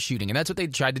more shooting, and that's what they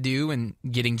tried to do in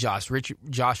getting Josh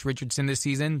Richardson this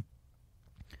season,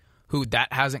 who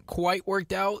that hasn't quite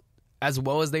worked out as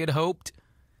well as they had hoped.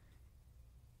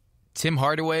 Tim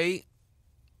Hardaway,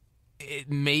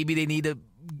 maybe they need to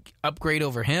upgrade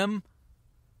over him.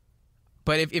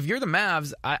 But if you're the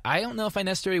Mavs, I don't know if I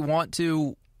necessarily want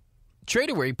to trade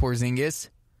away Porzingis,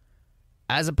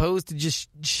 as opposed to just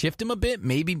shift him a bit,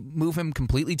 maybe move him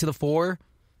completely to the 4,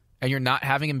 and you're not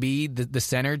having him be the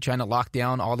center trying to lock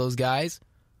down all those guys.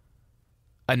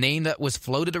 A name that was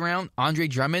floated around, Andre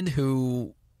Drummond,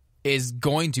 who is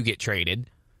going to get traded.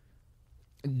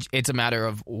 It's a matter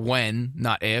of when,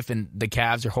 not if, and the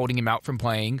Cavs are holding him out from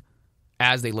playing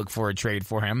as they look for a trade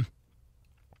for him.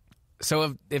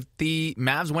 So if the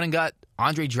Mavs went and got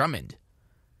Andre Drummond,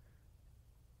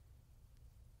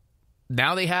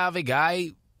 now they have a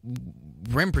guy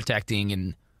rim protecting,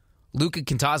 and Luka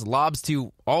can toss lobs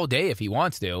to all day if he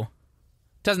wants to.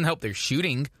 Doesn't help their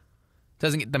shooting.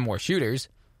 Doesn't get them more shooters.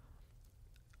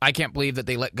 I can't believe that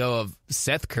they let go of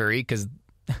Seth Curry, because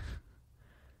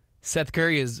Seth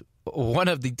Curry is one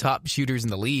of the top shooters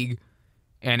in the league,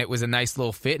 and it was a nice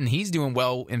little fit, and he's doing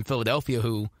well in Philadelphia,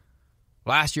 who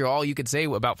last year all you could say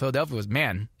about Philadelphia was,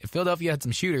 man, if Philadelphia had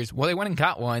some shooters, well, they went and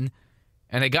got one,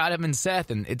 and they got him in Seth,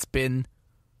 and it's been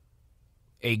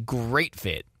a great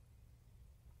fit.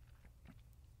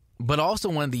 But also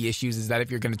one of the issues is that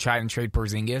if you're going to try and trade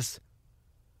Porzingis,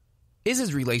 is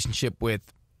his relationship with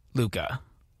Luka.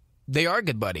 They are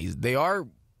good buddies. They are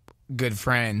good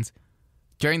friends.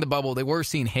 During the bubble, they were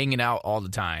seen hanging out all the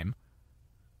time.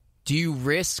 Do you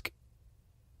risk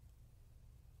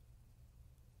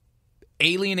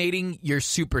alienating your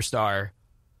superstar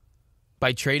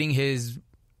by trading his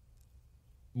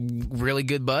really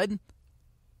good bud?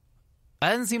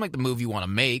 That doesn't seem like the move you want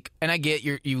to make. And I get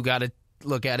you got to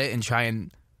look at it and try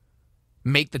and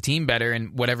make the team better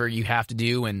and whatever you have to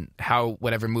do and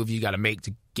whatever move you got to make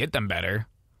to get them better.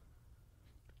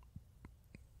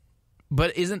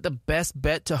 But isn't the best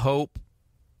bet to hope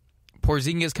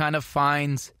Porzingis kind of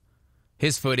finds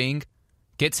his footing,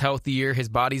 gets healthier, his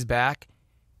body's back,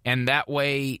 and that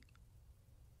way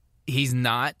he's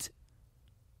not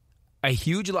a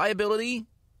huge liability,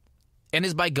 and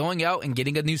is by going out and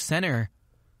getting a new center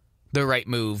the right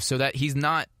move so that he's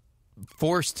not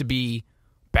forced to be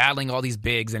battling all these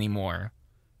bigs anymore,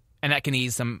 and that can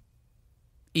ease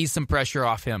some pressure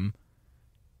off him.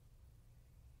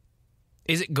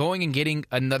 Is it going and getting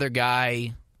another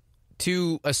guy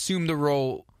to assume the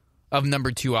role of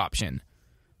number 2 option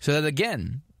so that,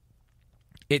 again,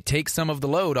 it takes some of the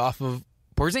load off of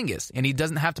Porzingis and he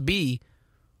doesn't have to be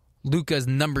Luka's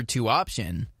number 2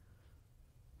 option?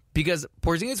 Because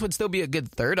Porzingis would still be a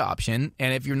good 3rd option,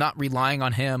 and if you're not relying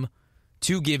on him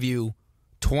to give you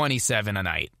 27 a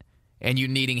night and you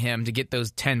needing him to get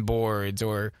those 10 boards,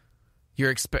 or your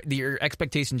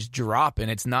expectations drop and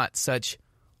it's not such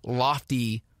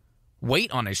lofty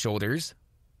weight on his shoulders,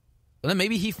 well, then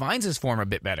maybe he finds his form a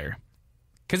bit better.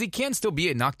 Because he can still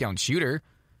be a knockdown shooter.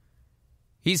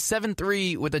 He's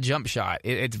 7'3" with a jump shot.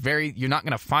 You're not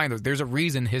going to find those. There's a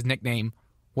reason his nickname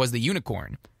was the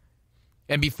Unicorn.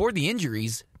 And before the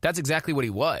injuries, that's exactly what he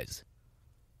was.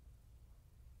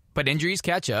 But injuries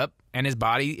catch up, and his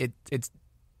body, it's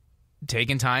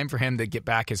taken time for him to get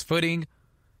back his footing,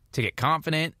 to get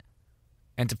confident,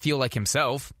 and to feel like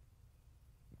himself.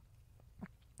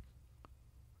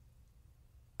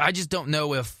 I just don't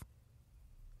know if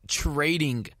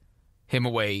trading him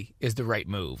away is the right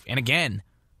move. And again,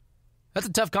 that's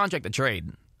a tough contract to trade.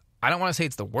 I don't want to say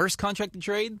it's the worst contract to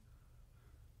trade,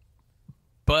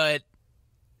 but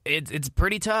it's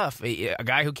pretty tough. A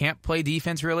guy who can't play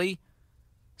defense really,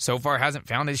 so far hasn't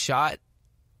found his shot,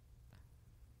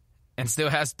 and still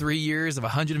has 3 years of a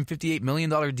 $158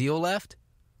 million deal left.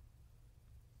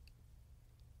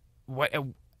 What are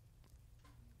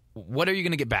you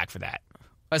going to get back for that?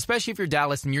 Especially if you're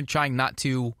Dallas and you're trying not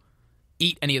to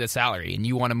eat any of the salary and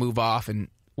you want to move off and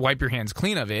wipe your hands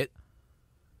clean of it,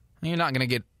 you're not going to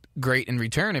get great in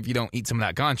return if you don't eat some of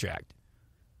that contract.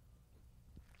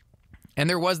 And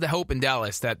there was the hope in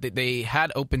Dallas that they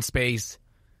had open space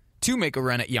to make a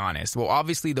run at Giannis. Well,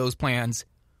 obviously those plans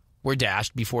were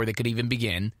dashed before they could even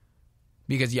begin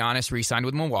because Giannis re-signed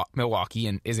with Milwaukee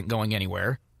and isn't going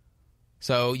anywhere.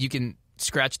 So you can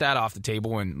scratch that off the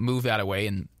table and move that away,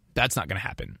 and that's not going to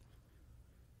happen.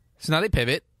 So now they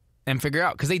pivot and figure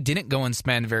out, because they didn't go and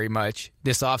spend very much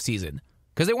this offseason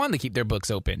because they wanted to keep their books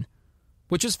open,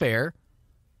 which is fair.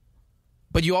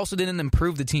 But you also didn't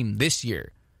improve the team this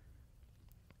year.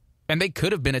 And they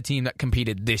could have been a team that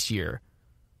competed this year.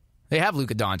 They have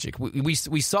Luka Doncic.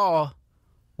 We saw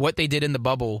what they did in the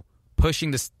bubble,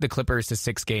 pushing the Clippers to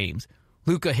 6 games.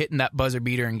 Luka hitting that buzzer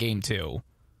beater in game 2.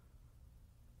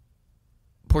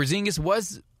 Porzingis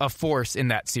was a force in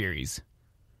that series.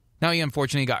 Now he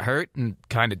unfortunately got hurt and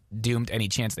kind of doomed any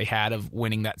chance they had of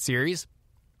winning that series.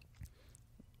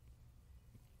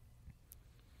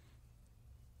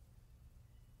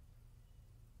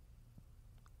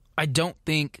 I don't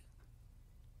think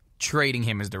trading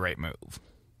him is the right move.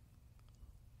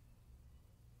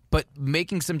 But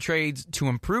making some trades to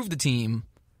improve the team,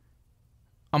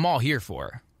 I'm all here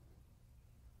for.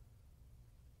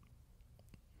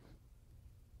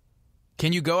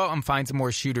 Can you go out and find some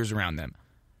more shooters around them?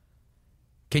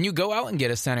 Can you go out and get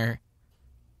a center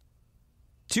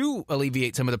to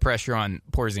alleviate some of the pressure on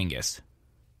Porzingis?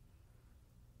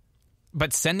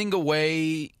 But sending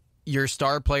away your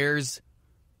star player's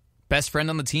best friend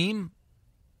on the team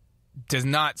does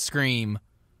not scream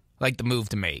like the move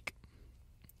to make.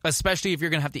 Especially if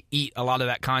you're going to have to eat a lot of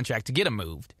that contract to get him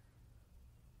moved.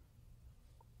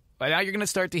 But now you're going to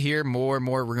start to hear more and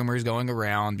more rumors going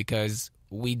around because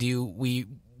we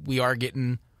are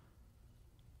getting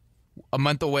a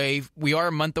month away. We are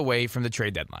a month away from the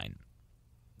trade deadline.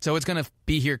 So it's going to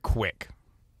be here quick.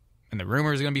 And the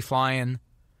rumors are going to be flying.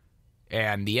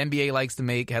 And the NBA likes to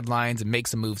make headlines and make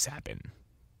some moves happen.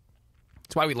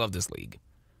 That's why we love this league.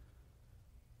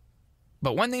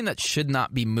 But one thing that should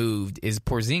not be moved is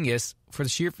Porzingis, for the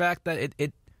sheer fact that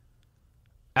it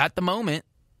at the moment,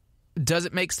 does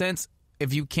it make sense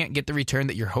if you can't get the return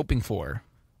that you're hoping for?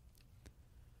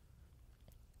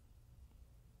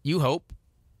 You hope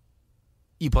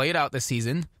you play it out this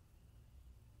season,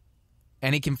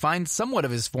 and he can find somewhat of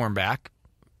his form back,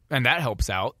 and that helps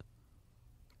out.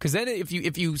 Because then if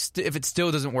it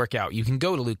still doesn't work out, you can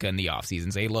go to Luka in the offseason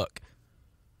and say, look,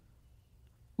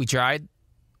 we tried.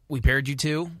 We paired you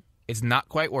two. It's not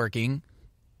quite working.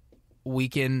 We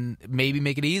can maybe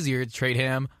make it easier to trade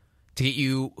him to get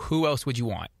you. Who else would you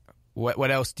want?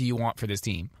 What else do you want for this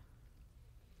team?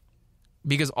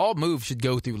 Because all moves should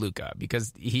go through Luka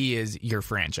because he is your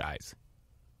franchise.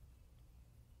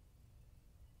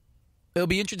 It'll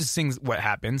be interesting to see what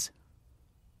happens.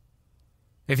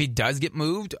 If he does get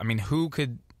moved, I mean, who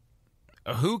could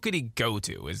he go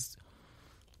to is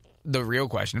the real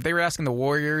question. If they were asking the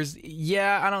Warriors,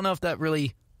 I don't know if that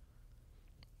really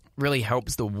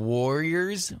helps the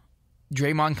Warriors.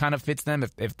 Draymond kind of fits them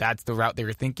if that's the route they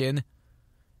were thinking.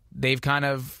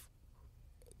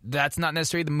 That's not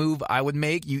necessarily the move I would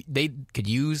make. They could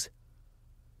use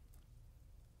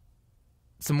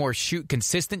some more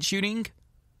consistent shooting.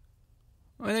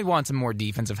 I mean, they want some more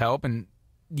defensive help, and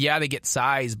they get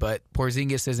size, but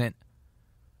Porzingis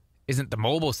isn't the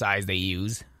mobile size they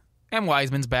use. And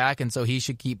Wiseman's back, and so he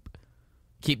should keep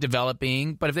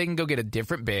developing. But if they can go get a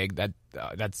different big,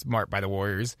 that's smart by the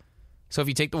Warriors. So if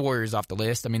you take the Warriors off the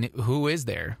list, I mean, who is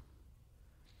there?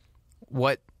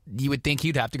 What you would think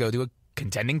you'd have to go to a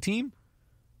contending team?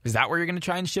 Is that where you're going to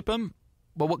try and ship him?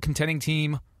 Well, what contending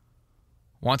team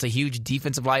wants a huge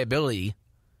defensive liability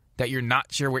that you're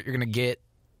not sure what you're going to get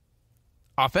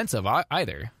offensively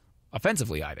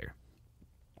either?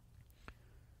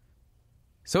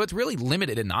 So it's really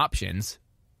limited in options.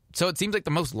 So it seems like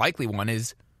the most likely one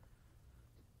is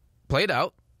play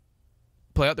out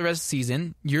the rest of the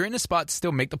season. You're in a spot to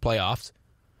still make the playoffs.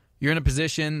 You're in a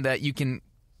position that you can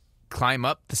climb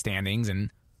up the standings and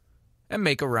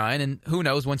make a run. And who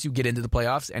knows, once you get into the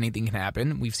playoffs, anything can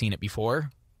happen. We've seen it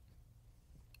before.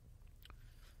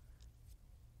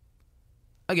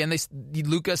 Again,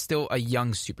 Luka's still a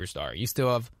young superstar. You still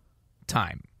have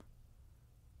time.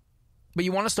 But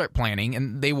you want to start planning,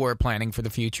 and they were planning for the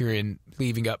future and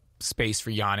leaving up space for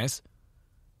Giannis.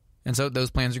 And so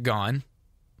those plans are gone.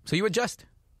 So you adjust.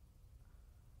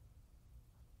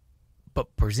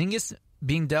 But Porzingis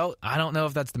being dealt, I don't know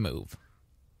if that's the move.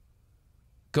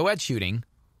 Go ahead shooting.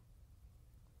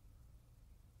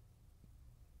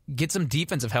 Get some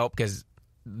defensive help because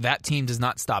that team does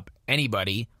not stop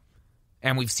anybody.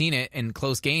 And we've seen it in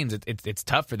close games. It's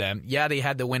tough for them. Yeah, they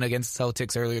had the win against the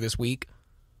Celtics earlier this week.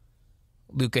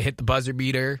 Luka hit the buzzer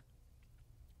beater.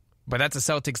 But that's a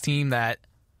Celtics team that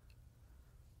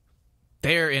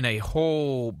they're in a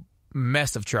whole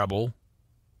mess of trouble.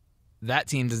 That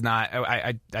team does not...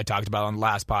 I talked about it on the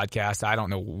last podcast. I don't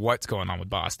know what's going on with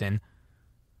Boston.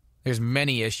 There's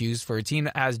many issues for a team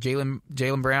that has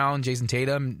Jaylen Brown, Jason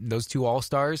Tatum, those two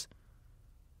all-stars.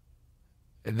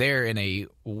 They're in a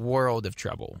world of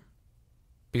trouble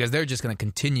because they're just going to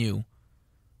continue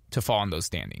to fall in those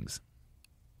standings.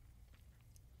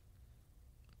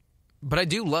 But I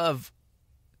do love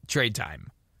trade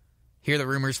time. Hear the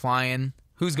rumors flying,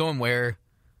 who's going where,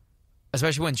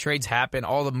 especially when trades happen,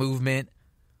 all the movement.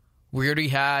 We already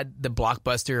had the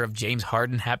blockbuster of James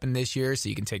Harden happen this year, so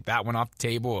you can take that one off the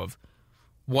table of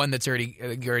one that's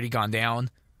already gone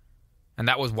down. And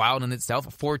that was wild in itself,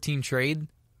 a 4-team trade.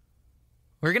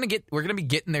 We're gonna be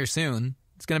getting there soon.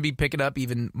 It's gonna be picking up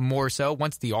even more so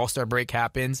once the All-Star break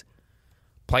happens.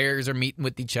 Players are meeting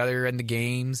with each other in the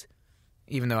games,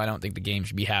 even though I don't think the game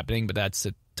should be happening, but that's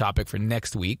a topic for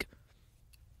next week.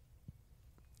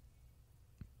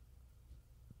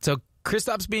 So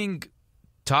Kristaps being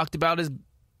talked about as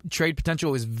trade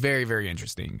potential is very, very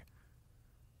interesting.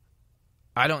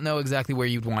 I don't know exactly where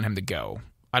you'd want him to go.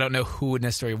 I don't know who would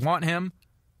necessarily want him.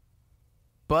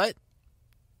 But,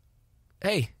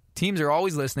 hey, teams are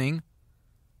always listening.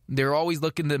 They're always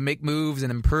looking to make moves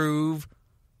and improve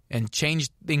and change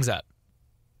things up.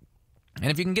 And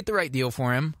if you can get the right deal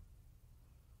for him,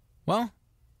 well,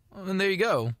 then there you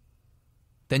go.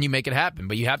 Then you make it happen.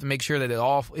 But you have to make sure that it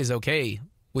all is okay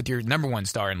with your number one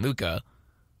star in Luka,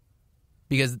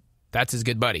 because that's his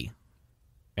good buddy.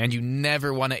 And you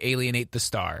never want to alienate the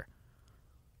star.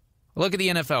 Look at the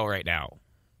NFL right now.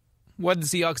 What did the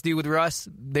Seahawks do with Russ?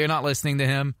 They're not listening to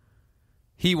him.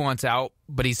 He wants out,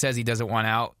 but he says he doesn't want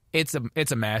out. It's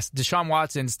a mess. Deshaun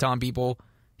Watson's telling people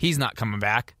he's not coming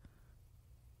back.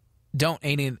 Don't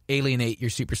alienate your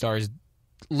superstars.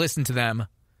 Listen to them.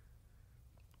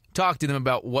 Talk to them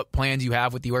about what plans you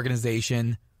have with the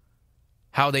organization,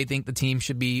 how they think the team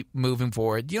should be moving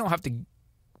forward. You don't have to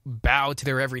bow to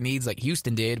their every needs like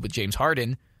Houston did with James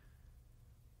Harden,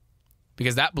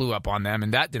 because that blew up on them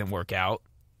and that didn't work out.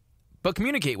 But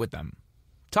communicate with them.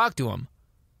 Talk to them.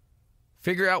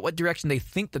 Figure out what direction they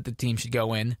think that the team should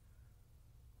go in.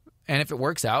 And if it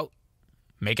works out,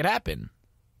 make it happen.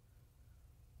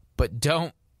 But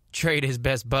don't trade his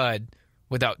best bud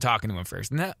without talking to him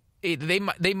first. And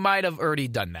they might have already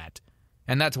done that.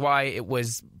 And that's why it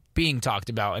was being talked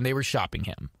about and they were shopping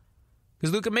him.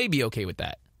 Because Luka may be okay with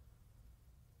that.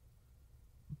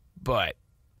 But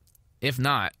if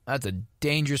not, that's a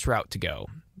dangerous route to go.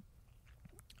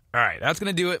 All right, that's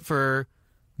going to do it for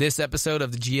this episode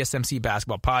of the GSMC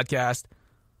Basketball Podcast.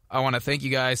 I want to thank you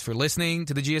guys for listening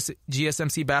to the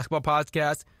GSMC Basketball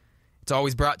Podcast. It's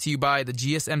always brought to you by the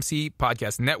GSMC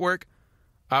Podcast Network.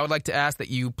 I would like to ask that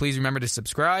you please remember to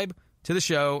subscribe to the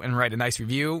show and write a nice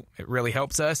review. It really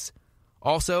helps us.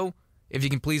 Also, if you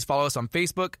can please follow us on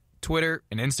Facebook, Twitter,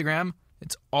 and Instagram,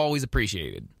 it's always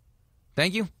appreciated.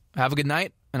 Thank you. Have a good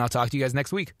night, and I'll talk to you guys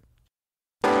next week.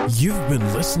 You've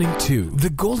been listening to the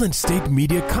Golden State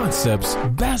Media Concepts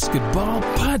Basketball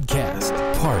Podcast,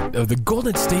 part of the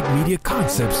Golden State Media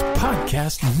Concepts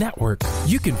Podcast Network.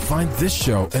 You can find this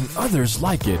show and others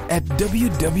like it at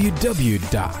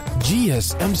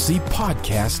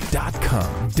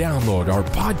www.gsmcpodcast.com. Download our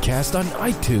podcast on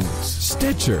iTunes,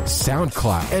 Stitcher,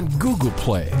 SoundCloud, and Google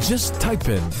Play. Just type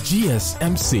in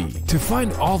GSMC to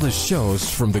find all the shows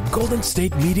from the Golden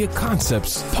State Media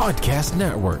Concepts Podcast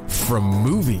Network, from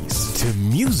movies to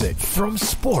music, from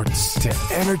sports to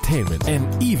entertainment,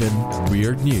 and even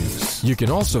weird news. You can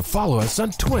also follow us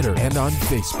on Twitter and on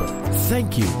Facebook.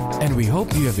 Thank you, and we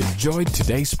hope you have enjoyed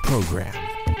today's program.